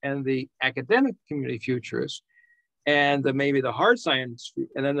futurists and the academic community futurists, and maybe the hard science,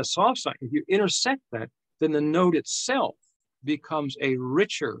 and then the soft science, if you intersect that, then the node itself becomes a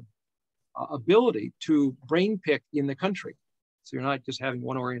richer ability to brain pick in the country. So you're not just having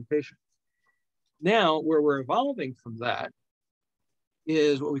one orientation. Now, where we're evolving from that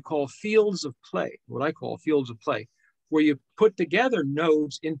is what we call fields of play, what I call fields of play, where you put together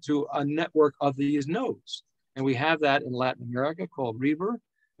nodes into a network of these nodes. And we have that in Latin America called REBER,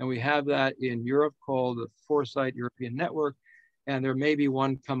 and we have that in Europe called the Foresight European Network. And there may be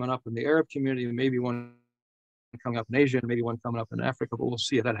one coming up in the Arab community, and maybe one coming up in Asia, and maybe one coming up in Africa, but we'll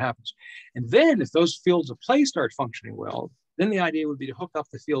see if that happens. And then if those fields of play start functioning well, then the idea would be to hook up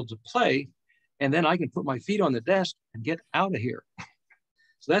the fields of play, and then I can put my feet on the desk and get out of here.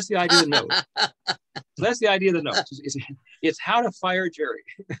 So that's the idea of the node. So that's the idea of the node. It's how to fire Jerry.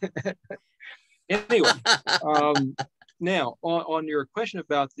 Anyway, now on your question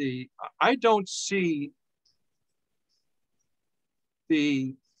about I don't see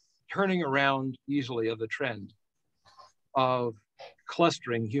the turning around easily of the trend of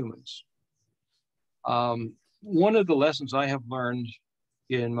clustering humans. One of the lessons I have learned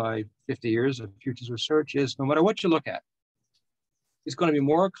in my 50 years of futures research is no matter what you look at, it's going to be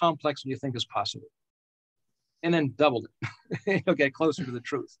more complex than you think is possible. And then double it. You'll get closer to the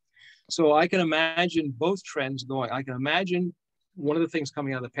truth. So I can imagine both trends going. I can imagine one of the things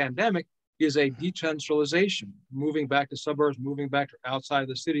coming out of the pandemic is a decentralization, moving back to suburbs, moving back to outside of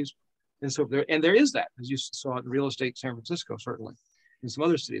the cities. And so there is that, as you saw in real estate, San Francisco, certainly, in some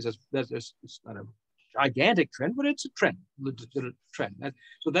other cities. It's not a gigantic trend, but it's a trend, legitimate trend.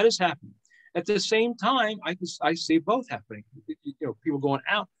 So that is happening. At the same time, I see both happening. People going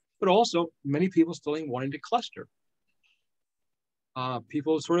out, but also many people still wanting to cluster.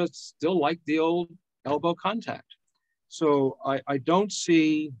 People sort of still like the old elbow contact. So I don't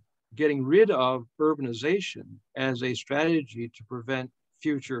see getting rid of urbanization as a strategy to prevent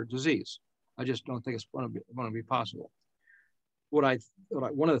future disease. I just don't think it's going to be possible. One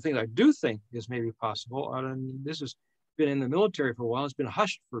of the things I do think is maybe possible, and this has been in the military for a while, it's been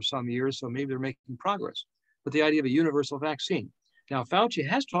hushed for some years, so maybe they're making progress, but the idea of a universal vaccine. Now, Fauci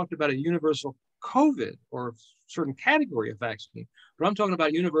has talked about a universal COVID or a certain category of vaccine, but I'm talking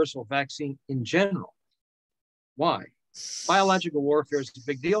about universal vaccine in general. Why? Biological warfare is a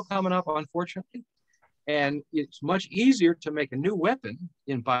big deal coming up, unfortunately. And it's much easier to make a new weapon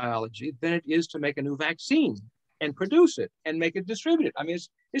in biology than it is to make a new vaccine and produce it and make it distributed. I mean,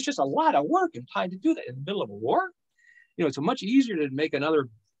 it's just a lot of work and time to do that in the middle of a war. You know, it's much easier to make another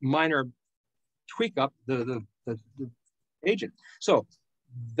minor tweak up the agent. So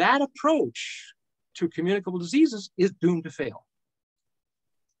that approach to communicable diseases is doomed to fail.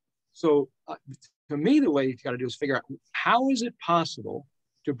 So to me, the way you've got to do is figure out how is it possible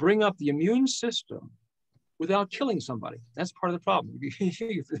to bring up the immune system without killing somebody. That's part of the problem.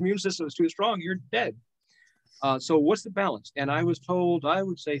 If the immune system is too strong, you're dead. So what's the balance? And I was told, I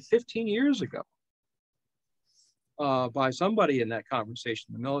would say 15 years ago, by somebody in that conversation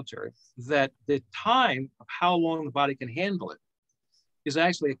in the military, that the time of how long the body can handle it is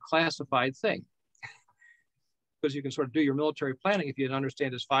actually a classified thing. Because you can sort of do your military planning if you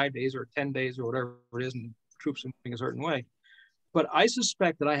understand it's 5 days or 10 days or whatever it is, and troops are moving a certain way. But I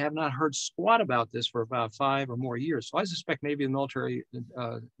suspect that I have not heard squat about this for about 5 or more years. So I suspect maybe the military,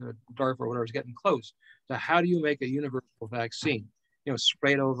 DARPA or whatever, is getting close to how do you make a universal vaccine, you know,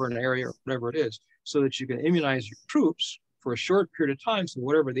 sprayed over an area or whatever it is, so that you can immunize your troops for a short period of time. So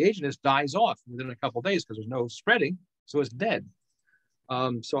whatever the agent is dies off within a couple of days because there's no spreading, so it's dead.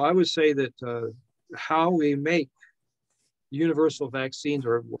 So I would say that how we make universal vaccines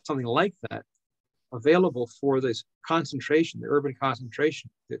or something like that available for this concentration, the urban concentration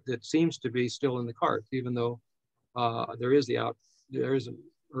that seems to be still in the cards, even though there is an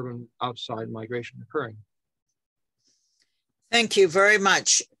urban outside migration occurring. Thank you very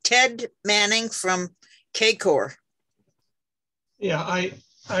much. Ted Manning from KCOR. Yeah,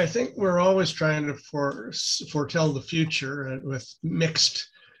 I think we're always trying to foretell the future with mixed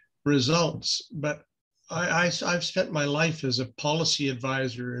results, but I've spent my life as a policy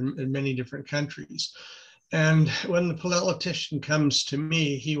advisor in many different countries. And when the politician comes to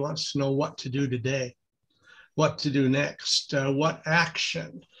me, he wants to know what to do today, what to do next, what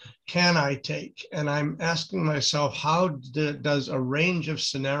action can I take? And I'm asking myself, how does a range of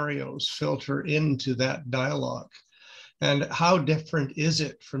scenarios filter into that dialogue? And how different is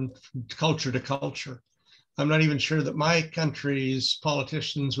it from culture to culture? I'm not even sure that my country's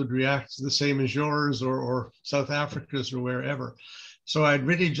politicians would react the same as yours or South Africa's or wherever. So I'd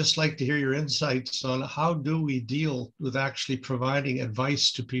really just like to hear your insights on how do we deal with actually providing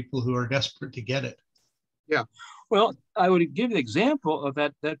advice to people who are desperate to get it. Yeah, well, I would give the example of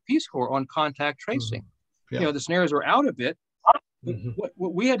that Peace Corps on contact tracing. Mm-hmm. Yeah. You know, the scenarios were out a bit. Mm-hmm.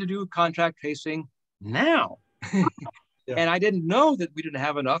 What we had to do contact tracing now. Yeah. And I didn't know that we didn't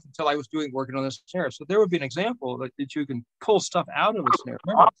have enough until I was working on this scenario. So there would be an example that you can pull stuff out of a scenario.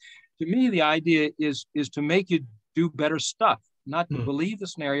 Remember, to me, the idea is to make you do better stuff, not to believe the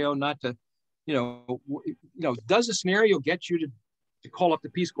scenario, not to, does the scenario get you to call up the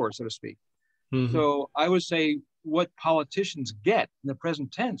Peace Corps, so to speak? Mm-hmm. So I would say what politicians get in the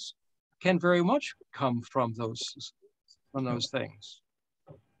present tense can very much come from those things.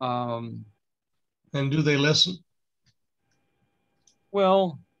 And do they listen?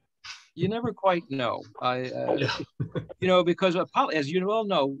 Well, you never quite know. Because as you well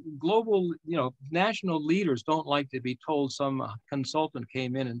know, global, national leaders don't like to be told some consultant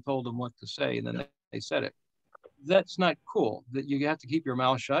came in and told them what to say, and then they said it. That's not cool. That you have to keep your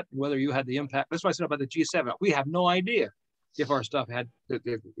mouth shut, whether you had the impact. That's what I said about the G7. We have no idea if our stuff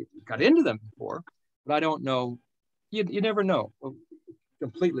got into them before, but I don't know. You never know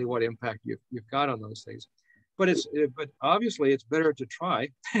completely what impact you've got on those things. But obviously it's better to try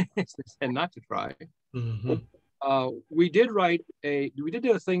than not to try. Mm-hmm. We did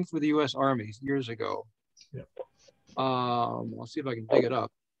do a thing for the U.S. Army years ago. Yeah. I'll see if I can dig it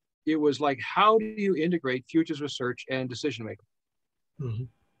up. It was like, how do you integrate futures research and decision making? Mm-hmm.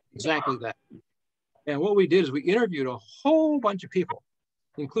 Exactly that. And what we did is we interviewed a whole bunch of people,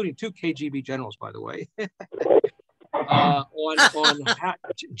 including 2 KGB generals, by the way. on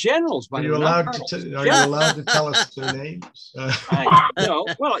generals, by the way. Are you allowed to tell us their names?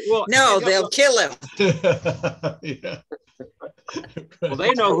 No, they'll kill him. Yeah. Well,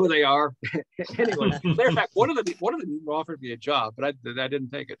 they know who they are. Anyway, in fact, one of them offered me a job, but I didn't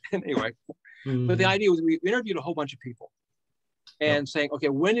take it anyway. Mm-hmm. But the idea was we interviewed a whole bunch of people and saying, okay,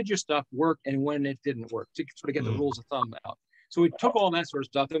 when did your stuff work and when it didn't work, to sort of get the rules of thumb out. So we took all that sort of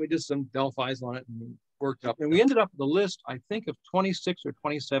stuff, and we did some Delphis on it and worked up. And we ended up with a list, I think, of 26 or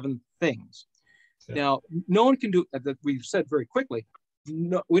 27 things. Yeah. Now, no one can do that. We've said very quickly,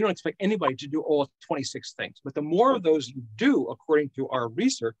 no, we don't expect anybody to do all 26 things. But the more of those you do, according to our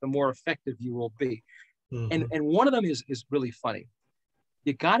research, the more effective you will be. Mm-hmm. And one of them is really funny.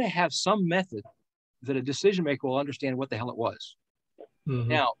 You got to have some method that a decision maker will understand what the hell it was. Mm-hmm.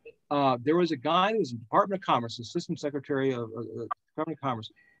 Now, there was a guy who was in the Department of Commerce, Assistant Secretary of the Department of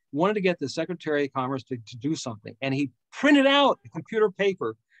Commerce, wanted to get the Secretary of Commerce to do something. And he printed out a computer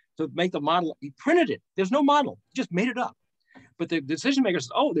paper to make the model. He printed it. There's no model. He just made it up. But the decision maker says,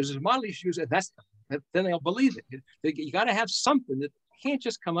 oh, there's a model issues, and then they'll believe it. You got to have something that can't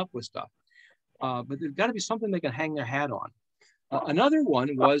just come up with stuff. But there's got to be something they can hang their hat on. Another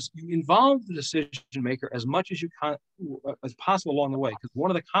one was you involve the decision maker as much as you can, as possible along the way. Because one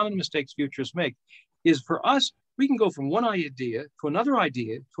of the common mistakes futurists make is, for us, we can go from one idea to another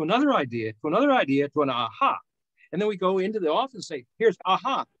idea to another idea to another idea to an aha. And then we go into the office and say, here's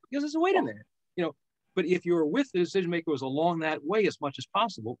aha. Because there's a wait in there. But if you're with the decision makers along that way as much as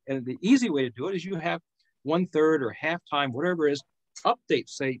possible, and the easy way to do it is you have 1/3 or half time, whatever it is, updates,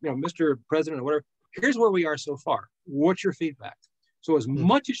 say, Mr. President or whatever, here's where we are so far. What's your feedback? So as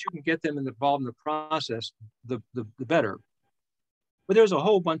much as you can get them involved in the process, the better. But there's a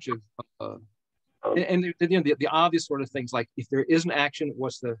whole bunch of, the obvious sort of things, like if there is an action,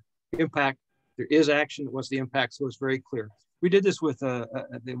 what's the impact? There is action, what's the impact? So it's very clear. We did this with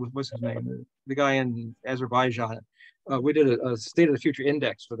what's his name? The guy in Azerbaijan. We did a State of the Future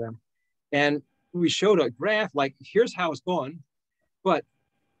Index for them. And we showed a graph, like, here's how it's going. But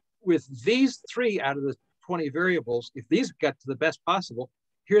with these 3 out of the 20 variables, if these get to the best possible,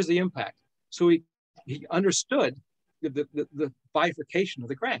 here's the impact. So he understood the bifurcation of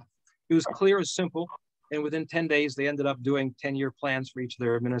the graph. It was clear as simple. And within 10 days, they ended up doing 10-year plans for each of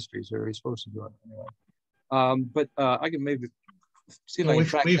their ministries. They were supposed to do it anyway. But I can maybe see if I can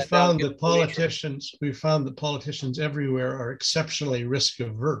track that down. We found that politicians everywhere are exceptionally risk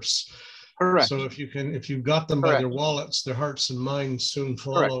averse. Correct. So if you've got them by their wallets, their hearts and minds soon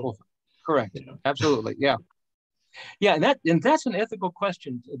follow. Correct. Absolutely. Yeah. Yeah, and that's an ethical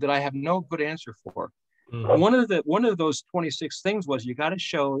question that I have no good answer for. Mm-hmm. One of those 26 things was you got to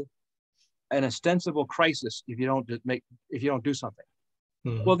show an ostensible crisis if you don't do something.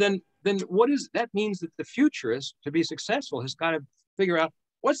 Mm-hmm. Well, then what is that? Means that the futurist, to be successful, has got to figure out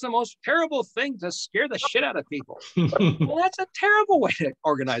what's the most terrible thing to scare the shit out of people. Well, that's a terrible way to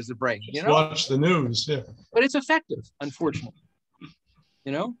organize the brain. Watch the news, yeah. But it's effective, unfortunately.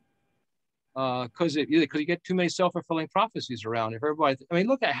 Because you get too many self-fulfilling prophecies around. If everybody,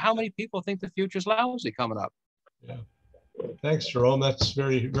 look at how many people think the future's lousy coming up. Yeah. Thanks, Jerome. That's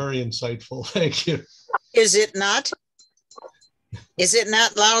very, very insightful. Thank you. Is it not? Is it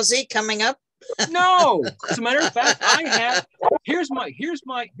not lousy coming up? No. As a matter of fact, here's my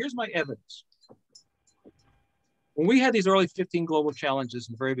evidence. When we had these early 15 global challenges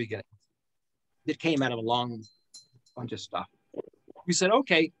in the very beginning, it came out of a long bunch of stuff. We said,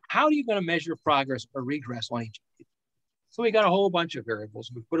 okay, how are you going to measure progress or regress on each of these? So we got a whole bunch of variables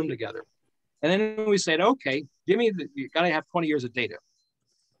and we put them together. And then we said, okay, you got to have 20 years of data.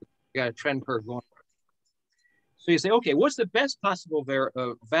 You got a trend curve going. So you say, okay, what's the best possible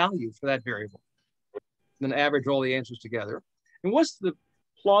value for that variable? And then average all the answers together. And what's the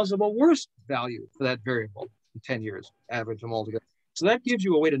plausible worst value for that variable in 10 years? Average them all together. So that gives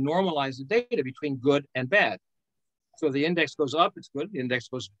you a way to normalize the data between good and bad. So if the index goes up, it's good. The index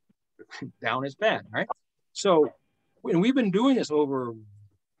goes down, it's bad, right? So we've been doing this over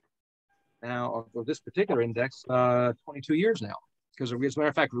now, of this particular index, 22 years now. Because as a matter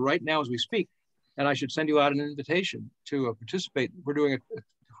of fact, right now as we speak, and I should send you out an invitation to participate. We're doing a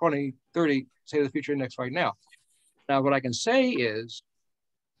 2030 State of the Future Index right now. Now, what I can say is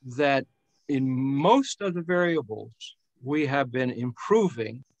that in most of the variables, we have been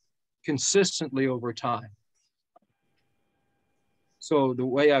improving consistently over time. So the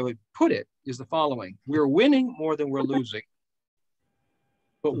way I would put it is the following. We're winning more than we're losing.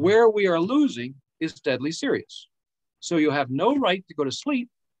 But where we are losing is deadly serious. So you have no right to go to sleep,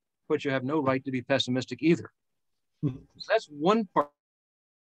 but you have no right to be pessimistic either. So that's one part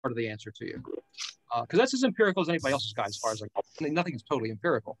of the answer to you. Because that's as empirical as anybody else's guy, as far as nothing is totally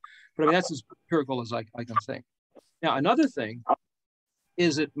empirical. But that's as empirical as I can think. Now, another thing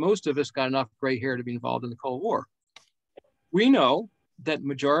is that most of us got enough gray hair to be involved in the Cold War. We know that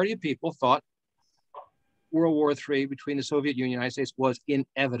majority of people thought World War III between the Soviet Union and the United States was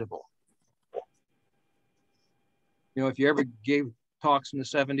inevitable. If you ever gave talks in the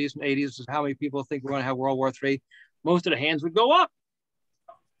 70s and 80s, how many people think we're going to have World War III? most of the hands would go up.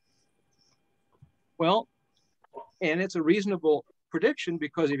 Well, and it's a reasonable prediction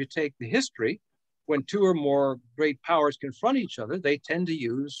because if you take the history, when two or more great powers confront each other, they tend to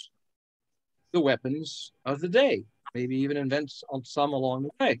use the weapons of the day, maybe even invent some along the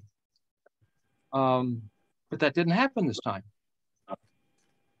way. But that didn't happen this time.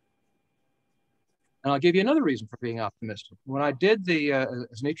 And I'll give you another reason for being optimistic. When I did the,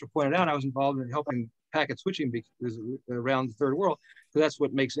 as Nitra pointed out, I was involved in helping packet switching around the third world, because that's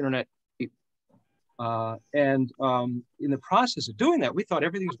what makes internet. In the process of doing that, we thought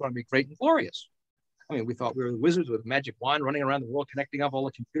everything was going to be great and glorious. I mean, we thought we were the wizards with a magic wand running around the world, connecting up all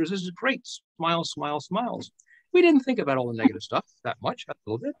the computers. This is great. Smiles, smiles, smiles. We didn't think about all the negative stuff that much, a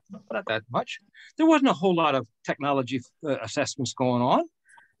little bit, but not that much. There wasn't a whole lot of technology assessments going on,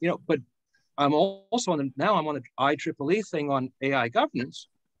 you know, but I'm also now I'm on the IEEE thing on AI governance.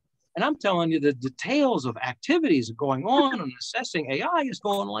 And I'm telling you the details of activities going on and assessing AI is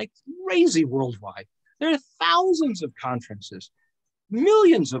going like crazy worldwide. There are thousands of conferences,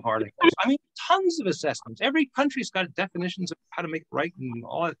 millions of articles. I mean, tons of assessments. Every country's got definitions of how to make it right and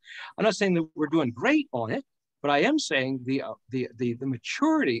all that. I'm not saying that we're doing great on it, but I am saying the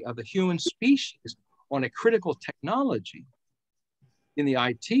maturity of the human species on a critical technology in the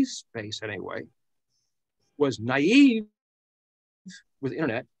IT space anyway was naive with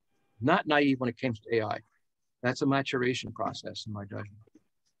internet, not naive when it came to AI. That's a maturation process in my judgment.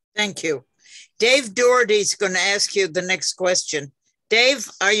 Thank you. Dave Doherty's going to ask you the next question. Dave,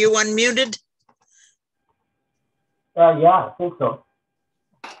 are you unmuted? Yeah, I think so.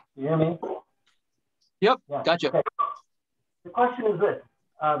 You hear me? Yep, yeah. Gotcha. Okay. The question is this.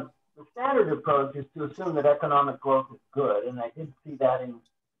 The standard approach is to assume that economic growth is good, and I did see that in,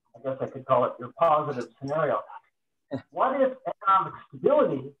 I guess I could call it your positive scenario. What if economic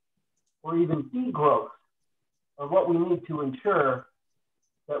stability or even degrowth are what we need to ensure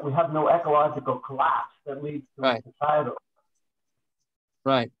that we have no ecological collapse that leads to societal?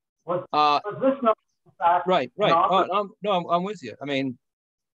 Right. Was this not in fact right. No, I'm with you. I mean,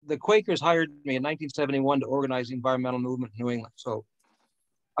 the Quakers hired me in 1971 to organize the environmental movement in New England. So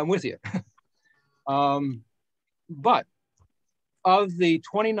I'm with you. But of the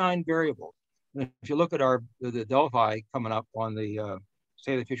 29 variables, if you look at the Delphi coming up on the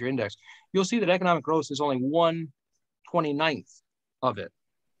State of the Future Index, you'll see that economic growth is only 1/29th of it.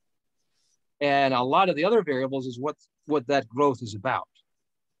 And a lot of the other variables is what that growth is about.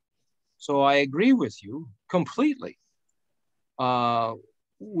 So I agree with you completely.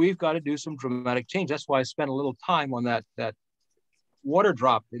 We've got to do some dramatic change. That's why I spent a little time on that water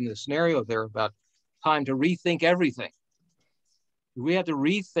drop in the scenario there about time to rethink everything. We have to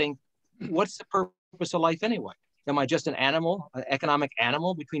rethink what's the purpose of life anyway? Am I just an animal, an economic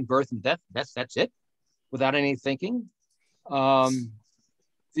animal between birth and death? That's it, without any thinking. A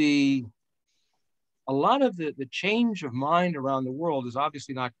lot of the change of mind around the world is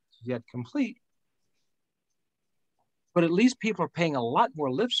obviously not yet complete, but at least people are paying a lot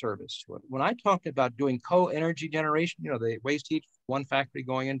more lip service to it. When I talked about doing co-energy generation, you know, the waste heat, one factory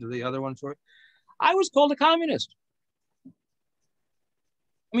going into the other one, sort of, I was called a communist. I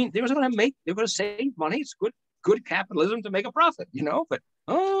mean, they were going to save money. It's good capitalism to make a profit, you know, but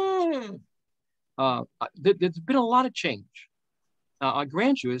there's been a lot of change. I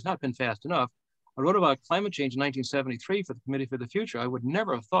grant you, it's not been fast enough. I wrote about climate change in 1973 for the Committee for the Future. I would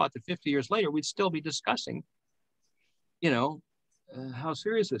never have thought that 50 years later, we'd still be discussing, you know, how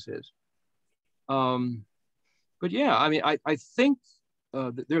serious this is. But yeah, I mean, I think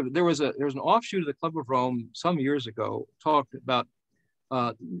there was an offshoot of the Club of Rome some years ago, talked about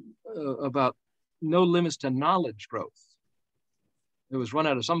no limits to knowledge growth. It was run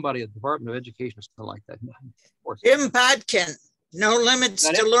out of somebody at the Department of Education or something like that. Jim Bodkin, no limits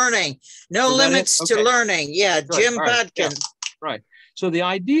to learning. No limits to learning. Yeah, right. Jim Bodkin. Yeah. Right. So the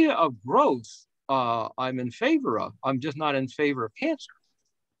idea of growth, I'm in favor of. I'm just not in favor of cancer.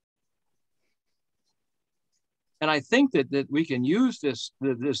 And I think that we can use this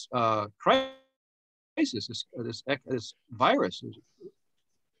crisis, this virus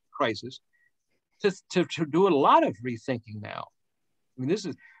crisis, to do a lot of rethinking now. I mean, this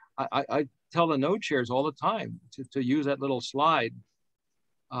is, I tell the no chairs all the time to use that little slide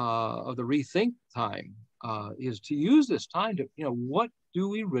of the rethink time, is to use this time to, you know, what do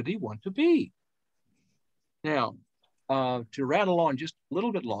we really want to be? Now, to rattle on just a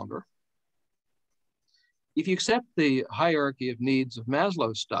little bit longer, if you accept the hierarchy of needs of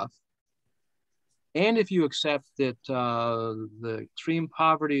Maslow's stuff, and if you accept that the extreme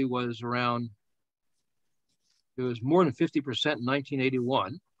poverty was around, it was more than 50% in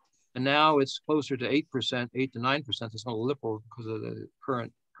 1981, And now it's closer to 8%, 8 to 9%. It's not a liberal because of the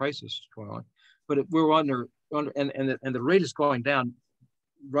current crisis going on. But we're under and the rate is going down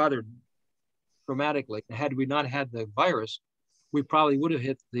rather dramatically. Had we not had the virus, we probably would have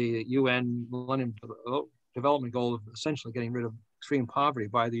hit the UN Millennium Development Goal of essentially getting rid of extreme poverty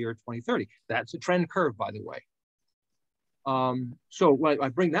by the year 2030. That's a trend curve, by the way. So I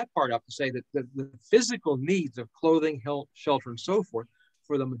bring that part up to say that the physical needs of clothing, health, shelter, and so forth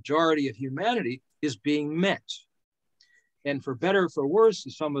for the majority of humanity is being met. And for better or for worse,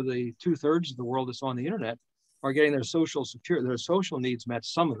 some of the 2/3 of the world that's on the internet are getting their social security, their social needs met.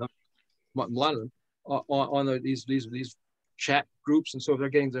 Some of them, a lot of them, on these chat groups and so forth. They're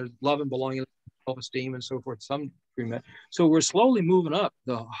getting their love and belonging, self-esteem, and so forth. Some degree met. So we're slowly moving up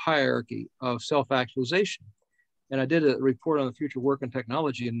the hierarchy of self-actualization. And I did a report on the future of work and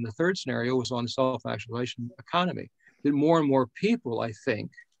technology, and the third scenario was on the self-actualization economy. That more and more people, I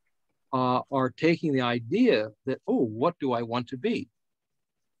think, are taking the idea that, oh, what do I want to be?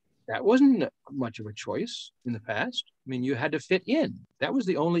 That wasn't much of a choice in the past. I mean, you had to fit in. That was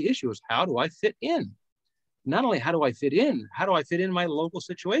the only issue, is how do I fit in? Not only how do I fit in, how do I fit in my local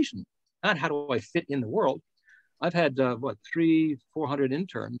situation? Not how do I fit in the world. I've had, 300-400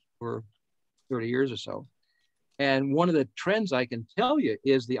 interns for 30 years or so. And one of the trends I can tell you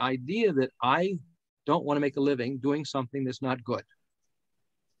is the idea that I don't want to make a living doing something that's not good.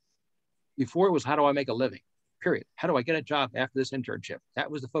 Before it was, how do I make a living? Period. How do I get a job after this internship? That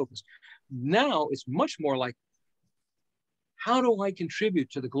was the focus. Now it's much more like, how do I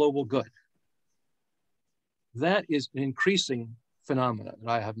contribute to the global good? That is an increasing phenomenon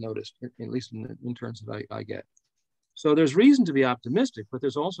that I have noticed, at least in the interns that I get. So there's reason to be optimistic, but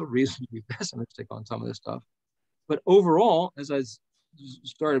there's also reason to be pessimistic on some of this stuff. But overall, as I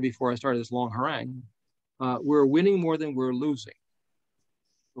started before I started this long harangue, we're winning more than we're losing.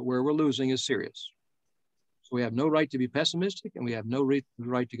 But where we're losing is serious. So we have no right to be pessimistic, and we have no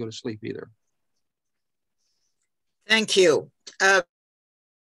right to go to sleep either. Thank you.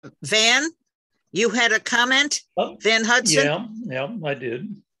 Van, you had a comment? Van Hudson? Yeah, I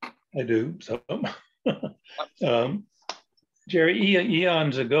did. I do. So, Jerry,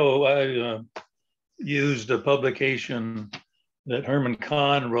 eons ago, I used a publication that Herman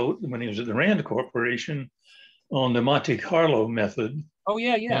Kahn wrote when he was at the Rand Corporation on the Monte Carlo method. Oh,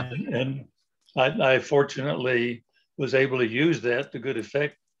 yeah. And I fortunately was able to use that to good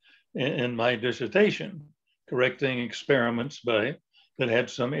effect in my dissertation, correcting experiments that had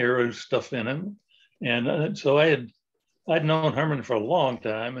some error stuff in them. And so I'd known Herman for a long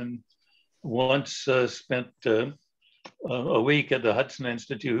time, and once spent a week at the Hudson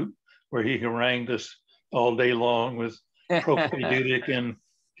Institute, where he harangued us all day long with propedeutic and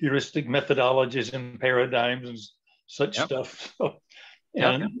heuristic methodologies and paradigms and such stuff. So,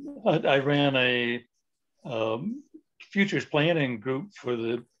 and I ran a futures planning group for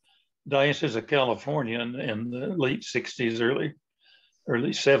the Diocese of California in the late 60s, early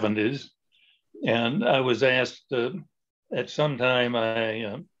 70s. And I was asked at some time,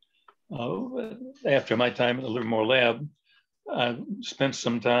 after my time at the Livermore Lab, I spent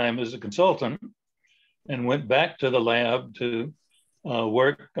some time as a consultant and went back to the lab to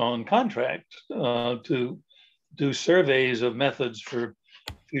work on contract, to do surveys of methods for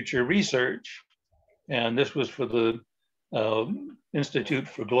future research. And this was for the Institute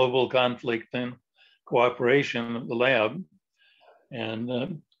for Global Conflict and Cooperation of the lab.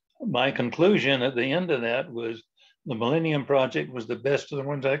 And my conclusion at the end of that was the Millennium Project was the best of the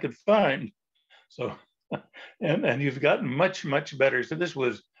ones I could find. So, and you've gotten much, much better. So this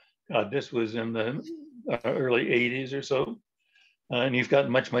was in the early 80s or so. And you've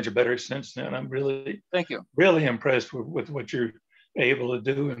gotten much, much better since then. I'm really, thank you, really impressed with what you're able to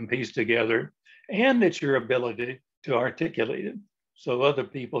do and piece together, and it's your ability to articulate it so other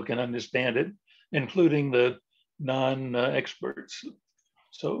people can understand it, including the non-experts.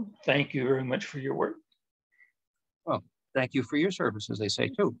 So thank you very much for your work. Well, thank you for your service, as they say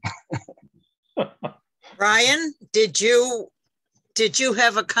too. Ryan, did you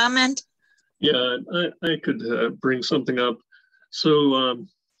have a comment? Yeah, I could bring something up. So,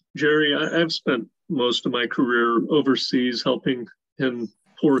 Jerry, I've spent most of my career overseas helping in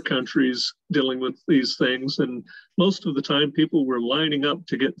poor countries dealing with these things. And most of the time, people were lining up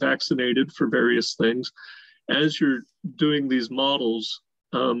to get vaccinated for various things. As you're doing these models,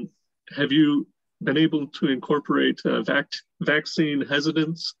 have you been able to incorporate vaccine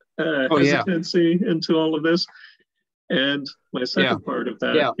hesitancy into all of this? And my second part of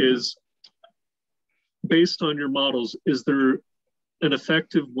that is, based on your models, is there an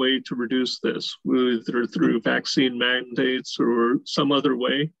effective way to reduce this, either through vaccine mandates or some other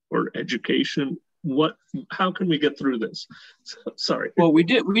way, or education? How can we get through this? Sorry. Well, we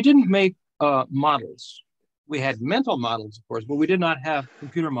didn't make models. We had mental models, of course, but we did not have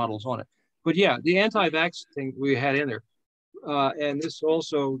computer models on it. But yeah, the anti-vax thing we had in there. And this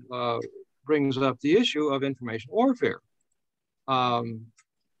also brings up the issue of information warfare. I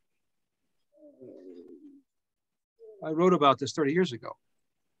wrote about this 30 years ago.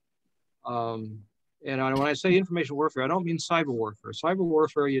 And when I say information warfare, I don't mean cyber warfare. Cyber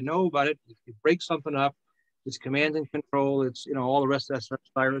warfare, you know about it. You break something up. It's command and control. It's, all the rest of that stuff,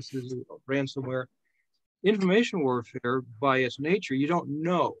 viruses, ransomware. Information warfare, by its nature, you don't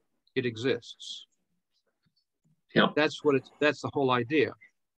know it exists. Yeah. That's the whole idea.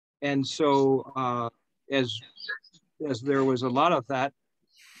 And so as there was a lot of that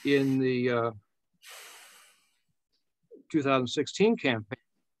in the 2016 campaign,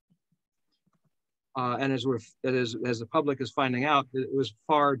 and as the public is finding out, it was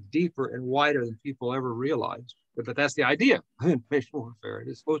far deeper and wider than people ever realized. But that's the idea of information warfare. It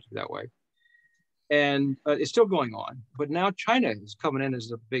is supposed to be that way. And it's still going on. But now China is coming in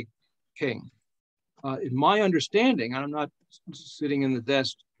as a big king. In my understanding, and I'm not sitting in the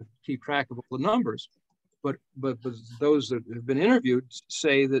desk to keep track of all the numbers, but those that have been interviewed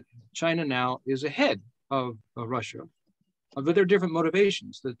say that China now is ahead of Russia. But there are different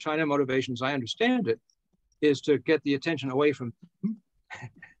motivations. The China motivation, as I understand it, is to get the attention away from them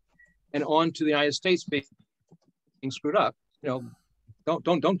and on to the United States being screwed up.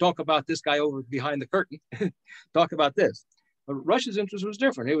 Don't talk about this guy over behind the curtain. Talk about this. But Russia's interest was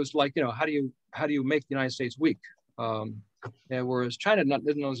different. It was like, how do you make the United States weak? And whereas China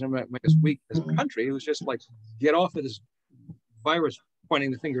didn't make us weak as a country. It was just like, get off of this virus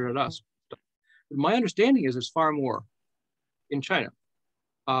pointing the finger at us. But my understanding is there's far more in China.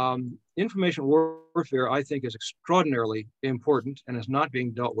 Information warfare, I think, is extraordinarily important and is not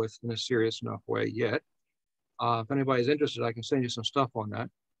being dealt with in a serious enough way yet. If anybody's interested, I can send you some stuff on that.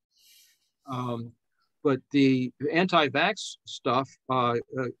 But the anti-vax stuff,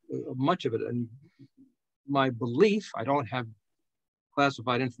 much of it, and my belief, I don't have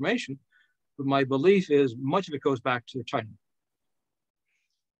classified information, but my belief is much of it goes back to China.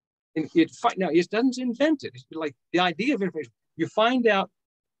 And now, it doesn't invent it. It's like the idea of information. You find out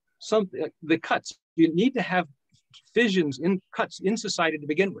something, the cuts. You need to have fissions in cuts in society to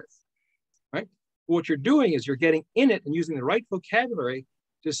begin with, right? What you're doing is you're getting in it and using the right vocabulary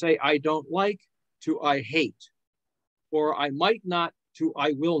to say, I don't like, to I hate, or I might not, to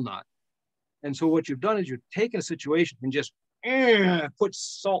I will not. And so what you've done is you've taken a situation and just put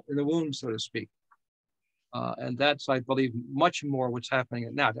salt in the wound, so to speak. And that's, I believe, much more what's happening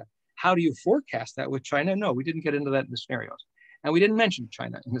now. How do you forecast that with China? No, we didn't get into that in the scenarios. And we didn't mention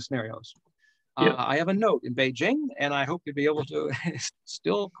China in the scenarios. Yeah. I have a note in Beijing, and I hope you'll be able to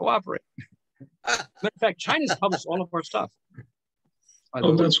still cooperate. Matter of fact, China's published all of our stuff.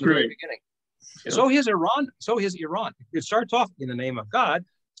 Oh, that's great. Yeah. So is Iran. So is Iran. It starts off in the name of God,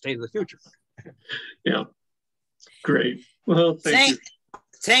 state of the future. Yeah, great. Well, thank you.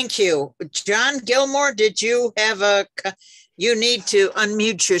 Thank you. John Gilmore, did you have you need to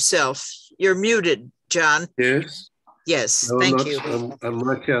unmute yourself. You're muted, John. Yes. Yes, no, thank you. I'm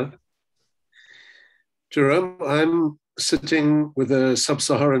right here. Jerome, I'm sitting with a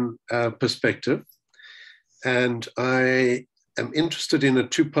sub-Saharan perspective, and I am interested in a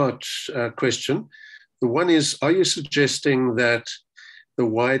two-part question. The one is, are you suggesting that the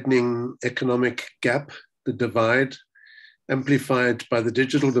widening economic gap, the divide, amplified by the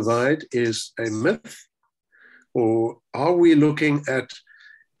digital divide, is a myth? Or are we looking at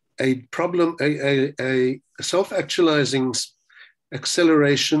a problem, a self-actualizing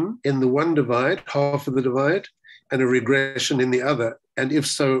acceleration in the one divide, half of the divide, and a regression in the other? And if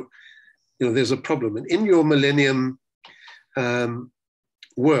so, there's a problem. And in your Millennium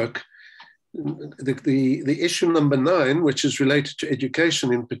work, the issue number 9, which is related to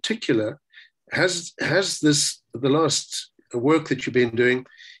education in particular, has this, the last work that you've been doing,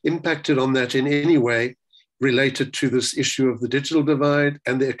 impacted on that in any way related to this issue of the digital divide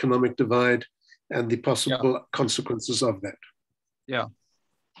and the economic divide and the possible consequences of that? Yeah.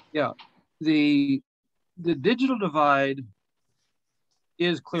 The digital divide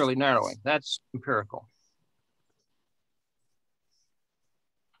is clearly narrowing. That's empirical.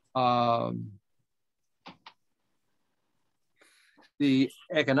 The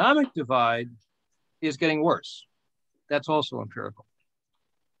economic divide is getting worse. That's also empirical.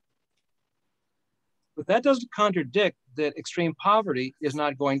 But that doesn't contradict that extreme poverty is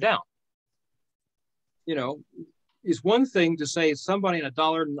not going down. it's one thing to say somebody in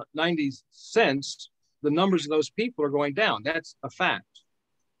 $1.90, the numbers of those people are going down. That's a fact.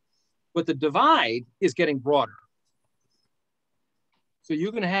 But the divide is getting broader. So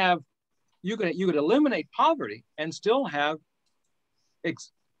you can have, you could eliminate poverty and still have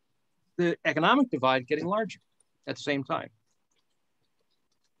the economic divide getting larger at the same time.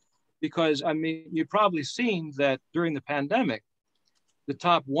 Because, I mean, you've probably seen that during the pandemic, the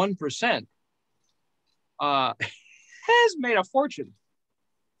top 1% has made a fortune.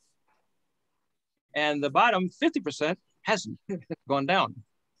 And the bottom 50% hasn't gone down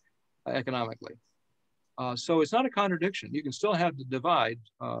economically. So it's not a contradiction. You can still have the divide,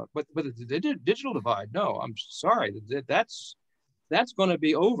 but the digital divide, no, I'm sorry, that's going to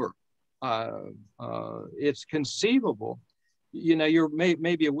be over. It's conceivable. You know, you're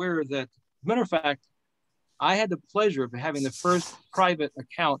maybe aware that, matter of fact, I had the pleasure of having the first private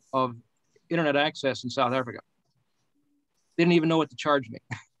account of internet access in South Africa. Didn't even know what to charge me.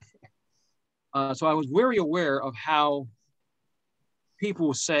 So I was very aware of how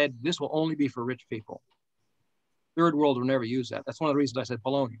people said this will only be for rich people. Third world will never use that. That's one of the reasons I said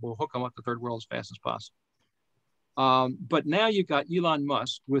baloney. We'll hook them up to third world as fast as possible. But now you've got Elon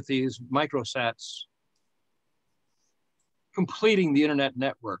Musk with these microsats completing the internet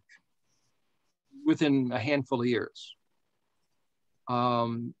network within a handful of years.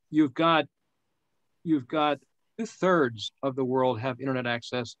 You've got 2/3 of the world have internet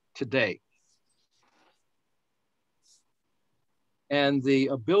access today. And the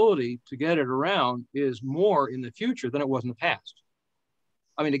ability to get it around is more in the future than it was in the past.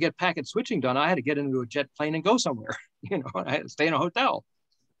 I mean, to get packet switching done, I had to get into a jet plane and go somewhere. You know, I had to stay in a hotel.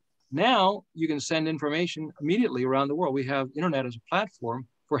 Now you can send information immediately around the world. We have internet as a platform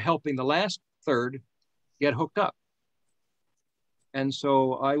for helping the last third get hooked up. And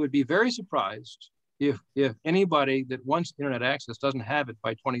so I would be very surprised if anybody that wants internet access doesn't have it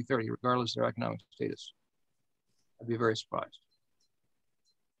by 2030, regardless of their economic status. I'd be very surprised.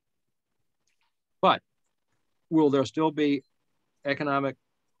 But will there still be economic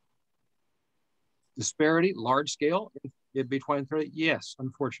disparity, large scale, it'd be 2030? Yes,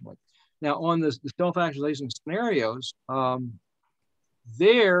 unfortunately. Now, on the self-actualization scenarios,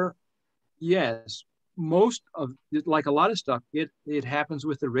 yes, most of, like a lot of stuff, it happens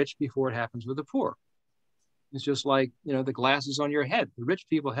with the rich before it happens with the poor. It's just like, you know, the glasses on your head. The rich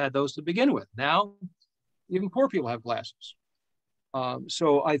people had those to begin with. Now, even poor people have glasses.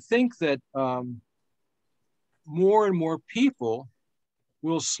 So I think that more and more people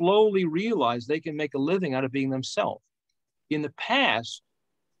will slowly realize they can make a living out of being themselves. In the past,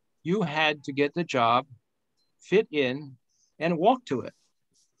 you had to get the job, fit in, and walk to it.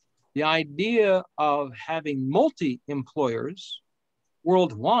 The idea of having multi-employers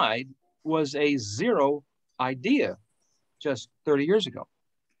worldwide was a zero idea just 30 years ago.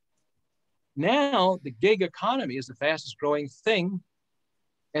 Now, the gig economy is the fastest growing thing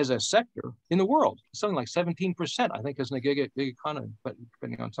as a sector in the world. Something like 17%, I think, is in the gig economy, but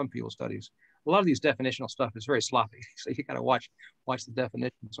depending on some people's studies. A lot of these definitional stuff is very sloppy, so you gotta watch the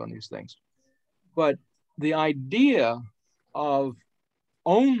definitions on these things. But the idea of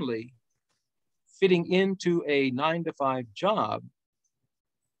only fitting into a 9-to-5 job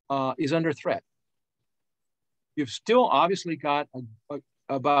is under threat. You've still obviously got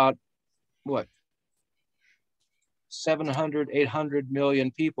about, what, 700, 800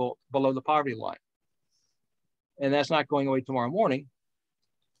 million people below the poverty line. And that's not going away tomorrow morning,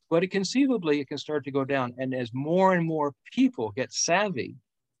 but conceivably it can start to go down. And as more and more people get savvy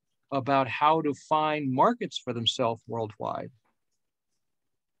about how to find markets for themselves worldwide,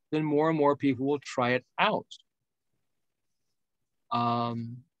 then more and more people will try it out.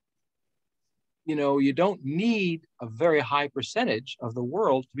 You know, you don't need a very high percentage of the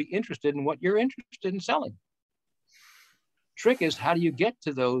world to be interested in what you're interested in selling. Trick is, how do you get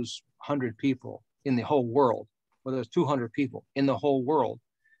to those 100 people in the whole world, or those 200 people in the whole world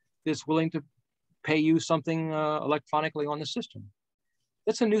that's willing to pay you something electronically on the system?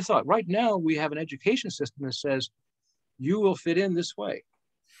 That's a new thought. Right now, we have an education system that says, you will fit in this way.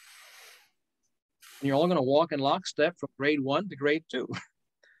 And you're all going to walk in lockstep from grade 1 to grade 2.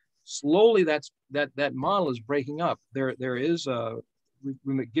 Slowly, that model is breaking up. There is,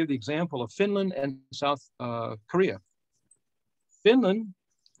 we give the example of Finland and South Korea. Finland,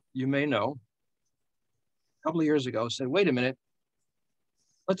 you may know, a couple of years ago said, wait a minute,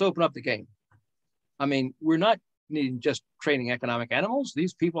 let's open up the game. I mean, we're not needing just training economic animals.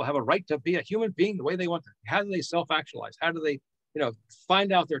 These people have a right to be a human being the way they want to. How do they self-actualize? How do they, you know,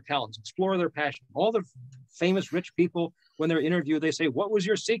 find out their talents, explore their passion? All the famous rich people, when they're interviewed, they say, what was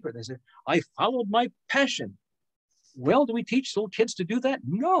your secret? They say, I followed my passion. Well, do we teach little kids to do that?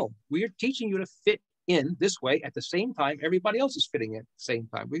 No, we are teaching you to fit in this way at the same time everybody else is fitting in at the same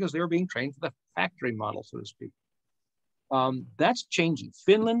time, because they're being trained for the factory model, so to speak. That's changing.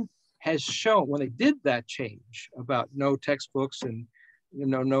 Finland has shown, when they did that change about no textbooks and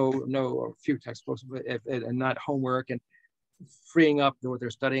no few textbooks and not homework and freeing up what they're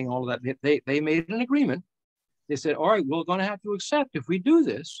studying, all of that, they made an agreement. They said, all right, we're going to have to accept, if we do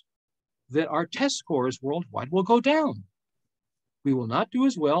this, that our test scores worldwide will go down. We will not do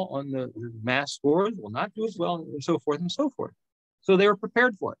as well on the math scores, will not do as well, and so forth and so forth. So they were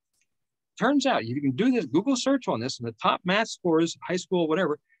prepared for it. Turns out, you can do this Google search on this, and the top math scores, high school,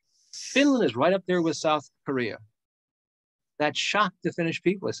 whatever, Finland is right up there with South Korea. That shocked the Finnish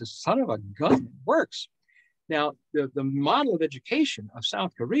people. It's a son of a gun, it works. Now, the model of education of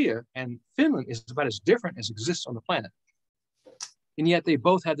South Korea and Finland is about as different as exists on the planet. And yet they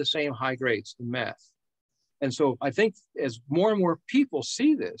both have the same high grades in math. And so I think as more and more people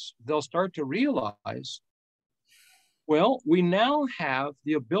see this, they'll start to realize, well, we now have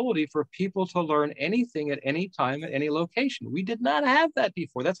the ability for people to learn anything at any time, at any location. We did not have that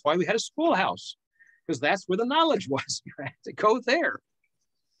before. That's why we had a schoolhouse, because that's where the knowledge was. You had to go there.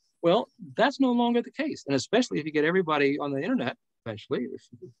 Well, that's no longer the case. And especially if you get everybody on the internet, eventually,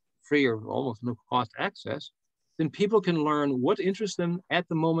 free or almost no cost access, then people can learn what interests them at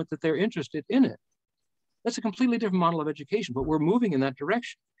the moment that they're interested in it. That's a completely different model of education, but we're moving in that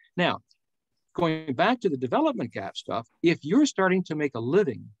direction. Now, going back to the development gap stuff, if you're starting to make a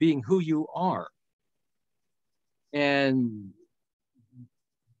living being who you are and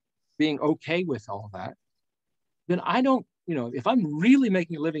being okay with all that, then I don't, if I'm really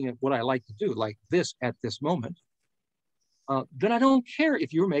making a living at what I like to do, like this at this moment, then I don't care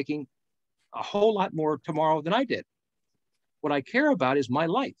if you're making a whole lot more tomorrow than I did. What I care about is my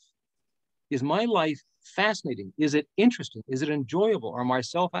life. Is my life fascinating? Is it interesting? Is it enjoyable? Or my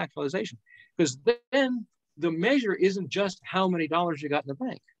self-actualization? Because then the measure isn't just how many dollars you got in the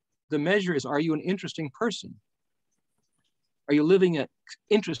bank. The measure is, are you an interesting person? Are you living an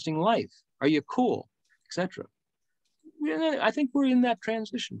interesting life? Are you cool, etc.? I think we're in that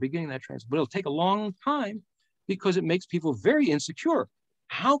transition, beginning that transition, but it'll take a long time because it makes people very insecure.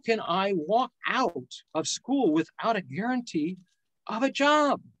 How can I walk out of school without a guarantee of a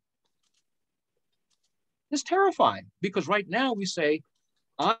job? It's terrifying, because right now we say,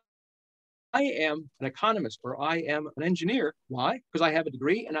 I am an economist or I am an engineer. Why? Because I have a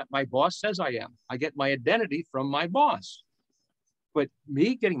degree and my boss says I am. I get my identity from my boss. But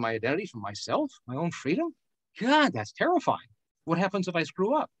me getting my identity from myself, my own freedom, God, that's terrifying. What happens if I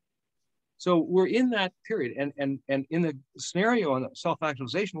screw up? So we're in that period. And in the scenario on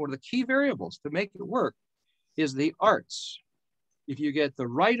self-actualization, one of the key variables to make it work is the arts. If you get the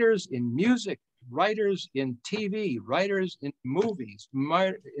writers in music, writers in TV, writers in movies,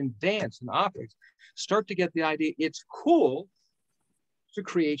 in dance and opera, start to get the idea it's cool to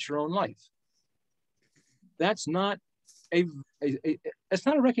create your own life. That's not it's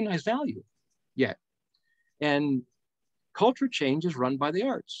not a recognized value yet. And culture change is run by the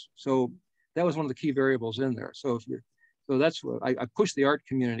arts. So that was one of the key variables in there. So that's what I push the art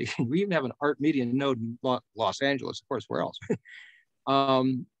community. We even have an art media node in Los Angeles, of course, where else?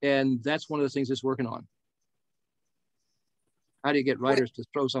 And that's one of the things it's working on. How do you get writers to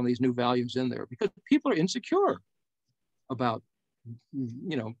throw some of these new values in there? Because people are insecure about,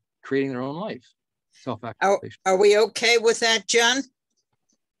 creating their own life. Self-actualization. Are we okay with that, John?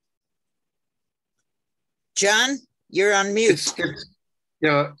 John, you're on mute.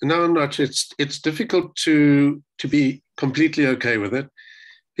 Yeah, no, I'm not. It's difficult to be completely okay with it,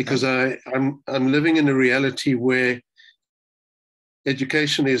 because I'm living in a reality where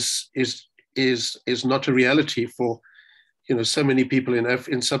education is not a reality for so many people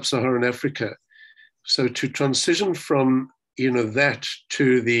in sub-Saharan Africa. So to transition from that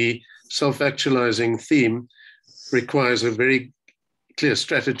to the self-actualizing theme requires a very clear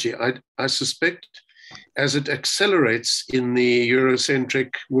strategy. I suspect as it accelerates in the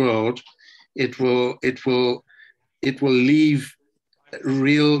Eurocentric world, it will leave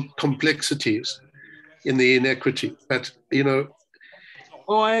real complexities in the inequity. But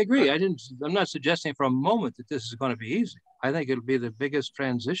Oh, I agree. I'm not suggesting for a moment that this is going to be easy. I think it'll be the biggest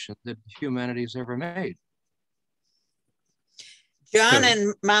transition that humanity's ever made. John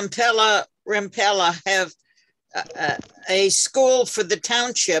and Rempella have a school for the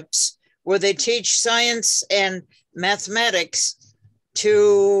townships where they teach science and mathematics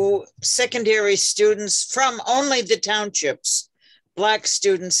to secondary students from only the townships, Black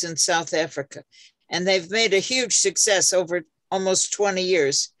students in South Africa. And they've made a huge success over almost 20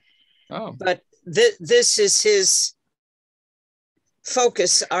 years. Oh. But this is his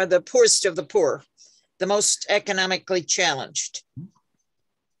focus are the poorest of the poor, the most economically challenged.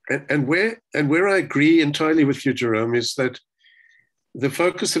 And where I agree entirely with you, Jerome, is that the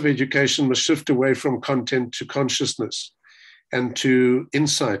focus of education must shift away from content to consciousness and to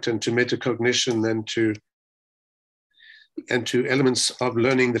insight and to metacognition and to elements of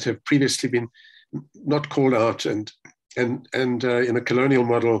learning that have previously been not called out and in a colonial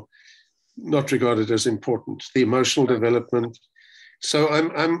model not regarded as important. The emotional development. So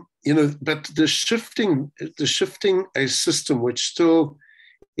I'm but the shifting a system which still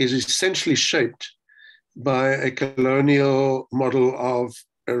is essentially shaped by a colonial model of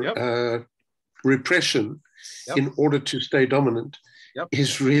repression in order to stay dominant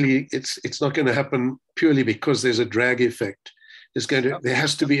is really, it's not going to happen purely because there's a drag effect. There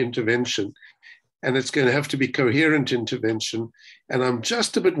has to be intervention, and it's going to have to be coherent intervention. And I'm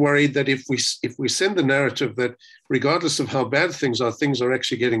just a bit worried that if we send the narrative that regardless of how bad things are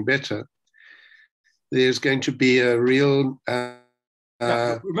actually getting better, there's going to be a real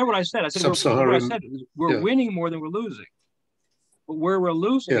remember what I said? I said we're winning more than we're losing. But where we're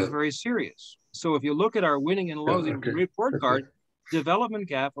losing is very serious. So if you look at our winning and losing report card, development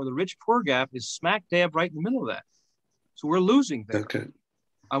gap or the rich-poor gap is smack dab right in the middle of that. So we're losing there.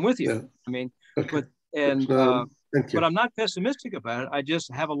 I'm with you. I mean, but I'm not pessimistic about it. I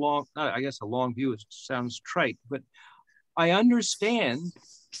just have a long view. It sounds trite, but I understand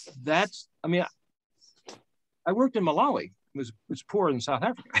that's. I mean, I worked in Malawi. It was poorer than South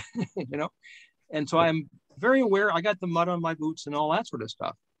Africa, and so I'm very aware. I got the mud on my boots and all that sort of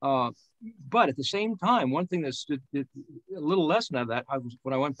stuff. But at the same time, one thing that's a little lesson of that,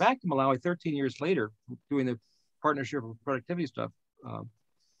 when I went back to Malawi 13 years later, doing the partnership of productivity stuff,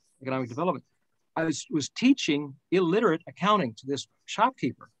 economic development, I was teaching illiterate accounting to this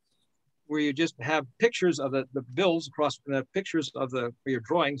shopkeeper, where you just have pictures of the bills across pictures of your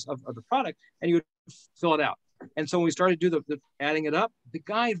drawings of the product, and you would fill it out. And so when we started to do the adding it up, the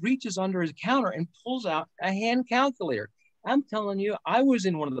guy reaches under his counter and pulls out a hand calculator. I'm telling you, I was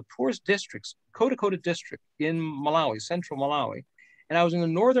in one of the poorest districts, Kota district in Malawi, central Malawi. And I was in the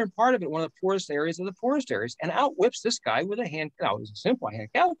northern part of it, one of the poorest areas of the poorest areas, and out whips this guy with a hand, it was a simple hand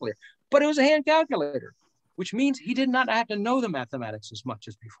calculator, but it was a hand calculator, which means he did not have to know the mathematics as much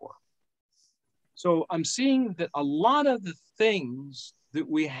as before. So I'm seeing that a lot of the things that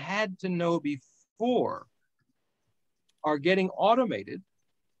we had to know before are getting automated,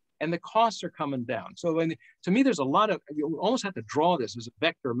 and the costs are coming down. So to me, there's a lot of, you almost have to draw this as a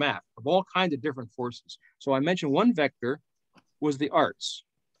vector map of all kinds of different forces. So I mentioned one vector was the arts.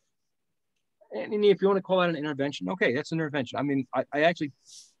 And if you want to call that an intervention, okay, that's an intervention. I mean, I actually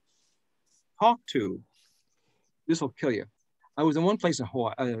talked to, this will kill you. I was in one place in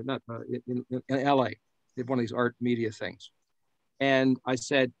Hawaii, in LA, they had one of these art media things. And I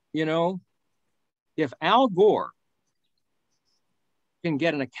said, if Al Gore can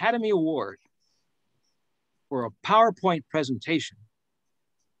get an Academy Award for a PowerPoint presentation,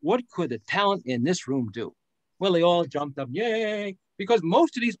 what could the talent in this room do? Well, they all jumped up, yay, because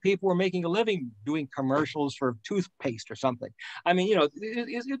most of these people were making a living doing commercials for toothpaste or something. I mean,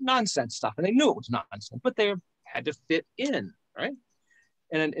 it's nonsense stuff, and they knew it was nonsense, but they had to fit in, right?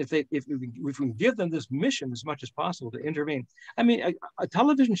 And if we can give them this mission as much as possible to intervene, I mean, a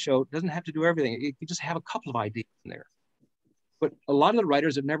television show doesn't have to do everything. It can just have a couple of ideas in there. But a lot of the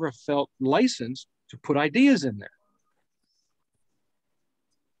writers have never felt licensed to put ideas in there.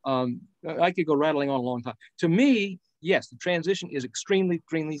 I could go rattling on a long time. To me, yes, the transition is extremely,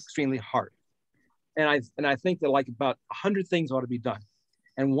 extremely, extremely hard. And I think that like about 100 things ought to be done.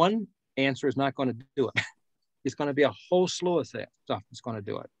 And one answer is not going to do it. It's going to be a whole slew of stuff that's going to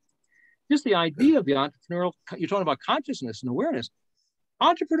do it. Just the idea of the entrepreneurial, you're talking about consciousness and awareness.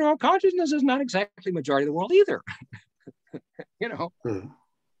 Entrepreneurial consciousness is not exactly the majority of the world either.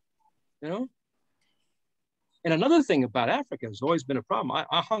 And another thing about Africa has always been a problem.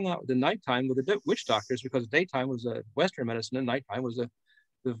 I hung out at the nighttime with the witch doctors because daytime was Western medicine and nighttime was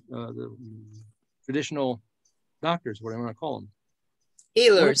the traditional doctors, whatever you want to call them.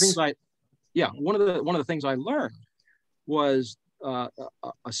 Healers. One of the things I learned was a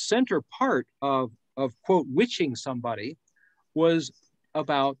center part of quote witching somebody was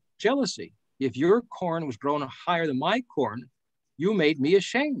about jealousy. If your corn was grown higher than my corn, you made me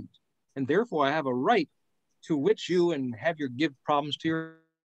ashamed. And therefore I have a right to witch you and have you give problems to your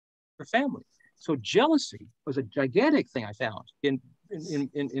family. So jealousy was a gigantic thing I found in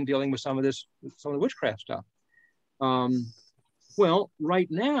dealing with some of the witchcraft stuff. Well, right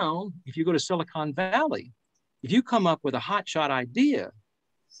now, if you go to Silicon Valley, if you come up with a hotshot idea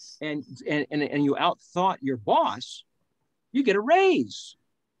and you outthought your boss, you get a raise.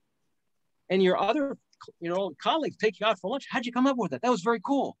 And your other, colleagues take you out for lunch. How'd you come up with that? That was very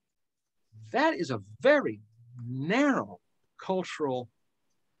cool. That is a very narrow cultural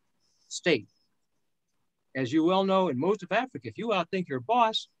state. As you well know, in most of Africa, if you outthink your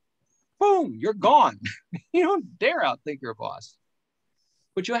boss, boom, you're gone. You don't dare outthink your boss.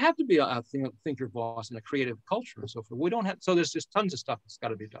 But you have to be outthink your boss in a creative culture and so forth. We don't have, so there's just tons of stuff that's got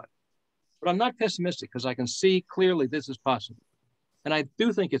to be done. But I'm not pessimistic because I can see clearly this is possible. And I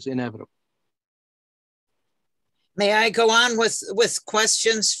do think it's inevitable. May I go on with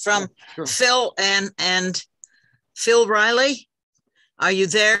questions from Sure. Phil and Phil Riley? Are you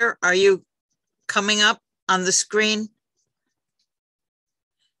there? Are you coming up on the screen?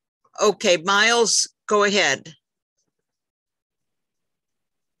 Okay, Miles, go ahead.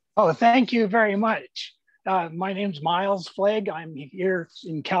 Oh, thank you very much. My name's Miles Flagg. I'm here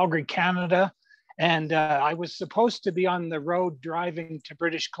in Calgary, Canada. And I was supposed to be on the road driving to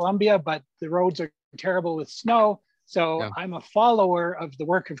British Columbia, but the roads are terrible with snow. So I'm a follower of the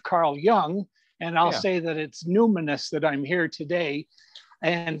work of Carl Jung. And I'll say that it's numinous that I'm here today.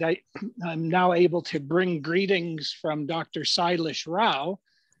 And I'm now able to bring greetings from Dr. Sailesh Rao.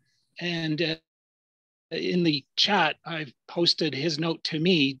 And in the chat, I've posted his note to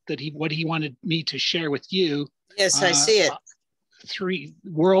me that what he wanted me to share with you. Yes, I see it.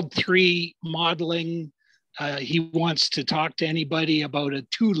 World 3 modeling. He wants to talk to anybody about a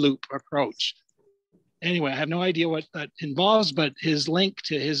 2-loop approach. Anyway, I have no idea what that involves, but his link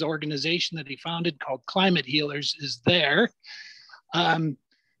to his organization that he founded called Climate Healers is there.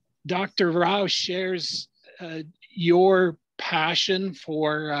 Dr. Rao shares your passion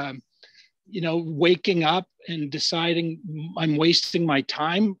for waking up and deciding I'm wasting my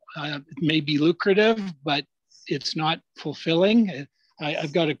time. It may be lucrative, but it's not fulfilling.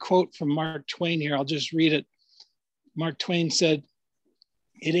 I've got a quote from Mark Twain here. I'll just read it. Mark Twain said,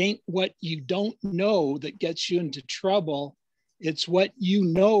 "It ain't what you don't know that gets you into trouble. It's what you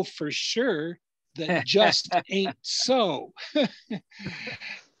know for sure that just ain't so."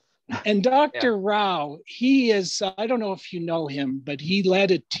 And Dr. Rao, he is, I don't know if you know him, but he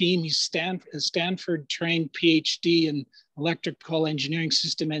led a team. He's a Stanford trained PhD in electrical engineering,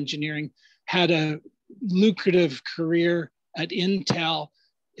 system engineering, had a lucrative career at Intel,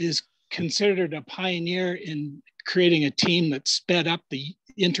 is considered a pioneer in creating a team that sped up the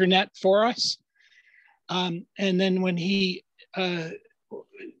internet for us. And then when he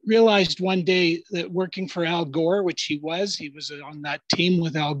realized one day that working for Al Gore, which he was on that team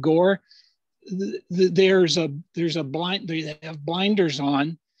with Al Gore, they have blinders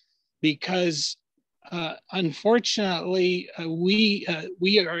on because unfortunately we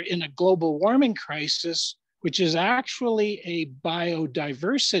are in a global warming crisis, which is actually a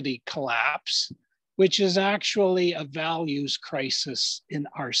biodiversity collapse, which is actually a values crisis in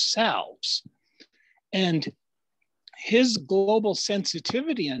ourselves. And his global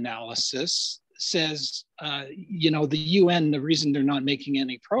sensitivity analysis says, the UN, the reason they're not making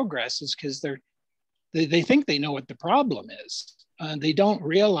any progress is because they think they know what the problem is. They don't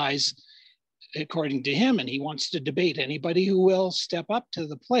realize, according to him, and he wants to debate anybody who will step up to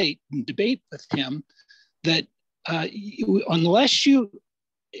the plate and debate with him, that unless you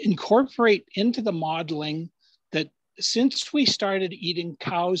incorporate into the modeling that since we started eating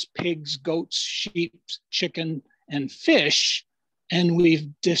cows, pigs, goats, sheep, chicken, and fish, and we've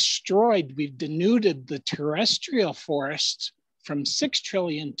denuded the terrestrial forests from 6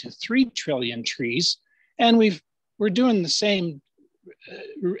 trillion to 3 trillion trees, and we're doing the same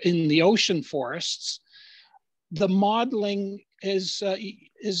in the ocean forests. The modeling is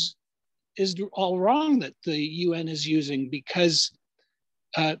all wrong that the UN is using, because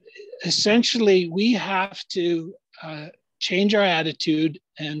essentially we have to change our attitude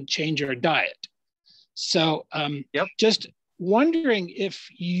and change our diet. So just wondering if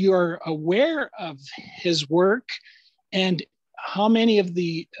you're aware of his work and how many of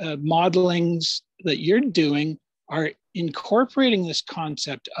the modelings that you're doing are incorporating this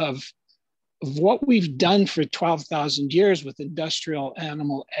concept of what we've done for 12,000 years with industrial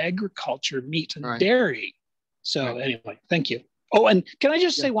animal agriculture, meat and dairy. So anyway, thank you. Oh, and can I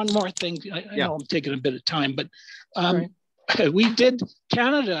just say one more thing? I know I'm taking a bit of time, but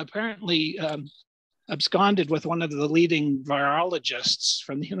Canada apparently absconded with one of the leading virologists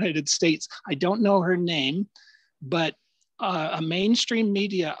from the United States. I don't know her name, but a mainstream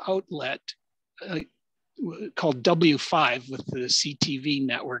media outlet called W5 with the CTV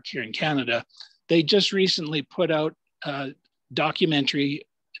network here in Canada, they just recently put out a documentary.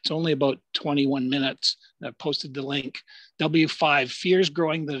 It's only about 21 minutes. I posted the link. W5, fears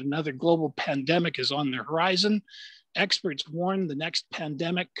growing that another global pandemic is on the horizon. experts warn the next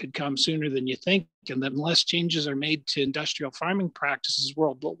pandemic could come sooner than you think, and that unless changes are made to industrial farming practices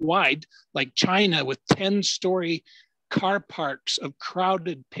worldwide, like China with 10-story car parks of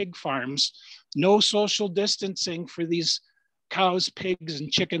crowded pig farms, no social distancing for these cows, pigs,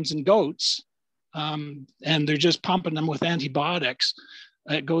 and chickens and goats, and they're just pumping them with antibiotics.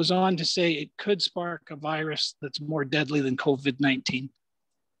 It goes on to say it could spark a virus that's more deadly than COVID-19.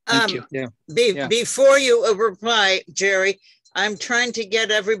 Thank you. Yeah. Before you reply, Jerry, I'm trying to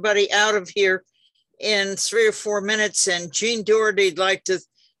get everybody out of here in 3 or 4 minutes, and Jean Doherty'd like to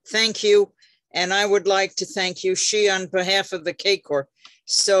thank you, and I would like to thank you, she on behalf of the K-Corps.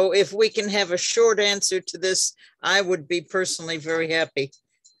 So if we can have a short answer to this, I would be personally very happy.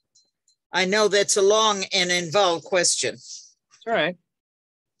 I know that's a long and involved question. It's all right.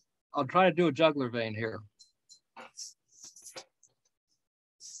 I'll try to do a juggler vein here.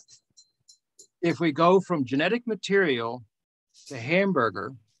 If we go from genetic material to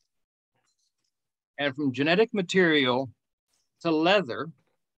hamburger, and from genetic material to leather,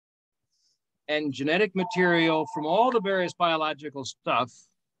 and genetic material from all the various biological stuff,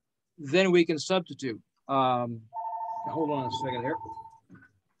 then we can substitute. Hold on a second here.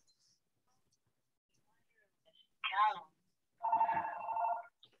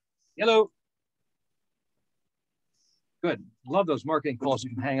 Hello. Good. Love those marketing calls you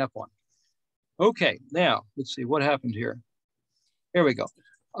can hang up on. Okay, now let's see what happened here. Here we go.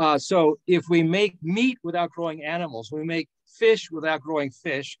 So if we make meat without growing animals, we make fish without growing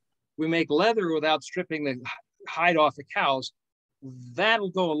fish, we make leather without stripping the hide off the cows,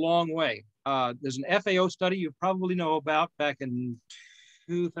 that'll go a long way. There's an FAO study you probably know about back in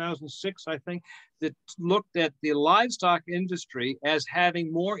 2006, I think, that looked at the livestock industry as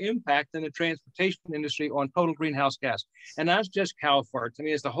having more impact than the transportation industry on total greenhouse gas. And that's just cow farts. I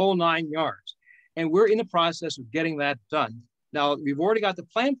mean, it's the whole 9 yards. And we're in the process of getting that done. Now, we've already got the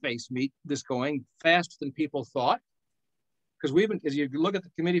plant-based meat that's going faster than people thought. Because we've been, as you look at the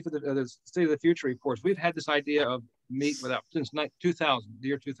Committee for the State of the Future reports, we've had this idea of meat without since 2000, the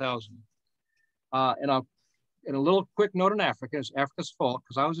year 2000. And a little quick note on Africa, it's Africa's fault,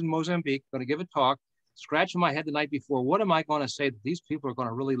 because I was in Mozambique, going to give a talk, scratching my head the night before, what am I going to say that these people are going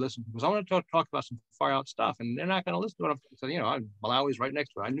to really listen to? Because I want to talk about some far out stuff, and they're not going to listen to it. So, you know, Malawi's right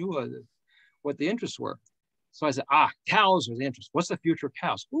next to it. I knew what the interests were. So I said, cows are the interest. What's the future of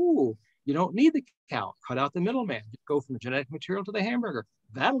cows? Ooh, you don't need the cow. Cut out the middleman. Go from the genetic material to the hamburger.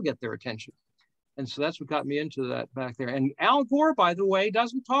 That'll get their attention. And so that's what got me into that back there. And Al Gore, by the way,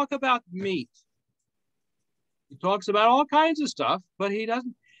 doesn't talk about meat. He talks about all kinds of stuff, but he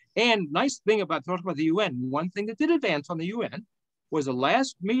doesn't. And nice thing about talking about the UN, one thing that did advance on the UN was the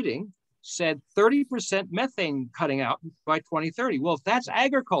last meeting said 30% methane cutting out by 2030. Well, that's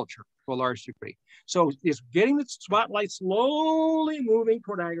agriculture to a large degree. So it's getting the spotlight slowly moving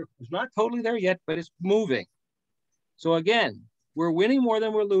toward agriculture. It's not totally there yet, but it's moving. So again, we're winning more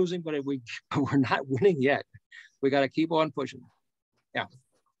than we're losing, but we're not winning yet. We got to keep on pushing. Yeah.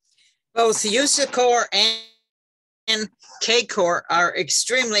 Both USACOR and K-Corps are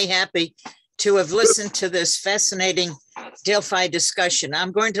extremely happy to have listened to this fascinating Delphi discussion.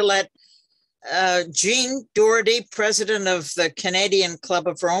 I'm going to let Jean Doherty, president of the Canadian Club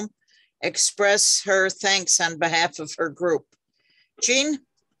of Rome, express her thanks on behalf of her group. Jean?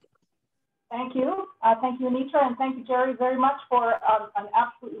 Thank you. Thank you, Anitra, and thank you, Jerry, very much for an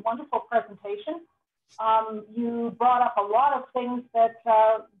absolutely wonderful presentation. You brought up a lot of things that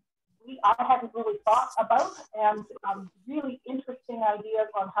I hadn't really thought about, and really interesting ideas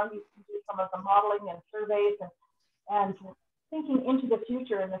on how you can do some of the modeling and surveys and thinking into the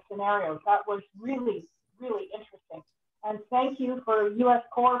future in the scenarios. That was really, really interesting. And thank you for US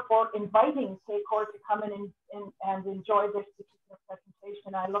Corps for inviting K-Corps to come in and enjoy this particular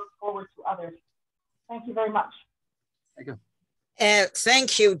presentation. I look forward to others. Thank you very much. Thank you.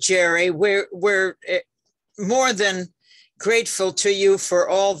 Thank you, Jerry. We're more than grateful to you for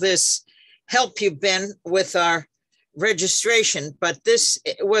all this help you've been with our registration, but this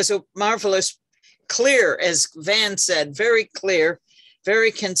was a marvelous, clear, as Van said, very clear,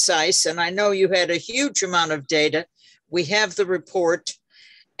 very concise, and I know you had a huge amount of data. We have the report,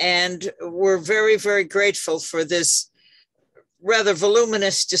 and we're very, very grateful for this rather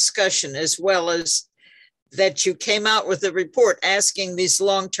voluminous discussion, as well as that you came out with a report asking these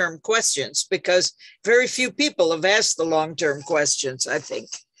long-term questions, because very few people have asked the long-term questions, I think.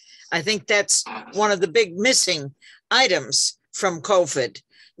 I think that's one of the big missing items from COVID.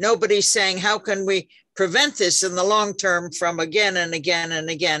 Nobody's saying, how can we prevent this in the long term from again and again and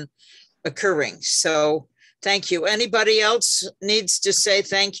again occurring? So thank you. Anybody else needs to say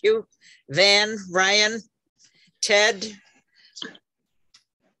thank you? Van, Ryan, Ted?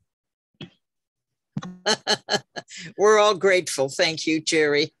 We're all grateful. Thank you,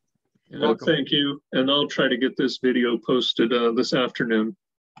 Jerry. Well, thank you. And I'll try to get this video posted this afternoon.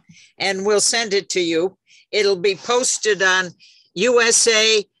 And we'll send it to you. It'll be posted on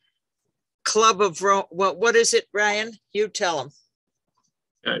USA Club of Rome. What is it, Ryan? You tell them.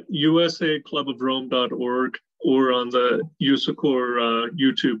 At usaclubofrome.org or on the USACOR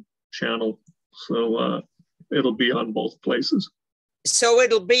YouTube channel. So it'll be on both places. So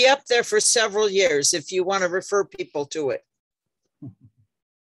it'll be up there for several years if you want to refer people to it.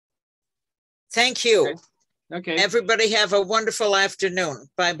 Thank you. Okay. Everybody have a wonderful afternoon.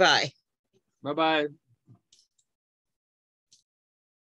 Bye-bye. Bye-bye.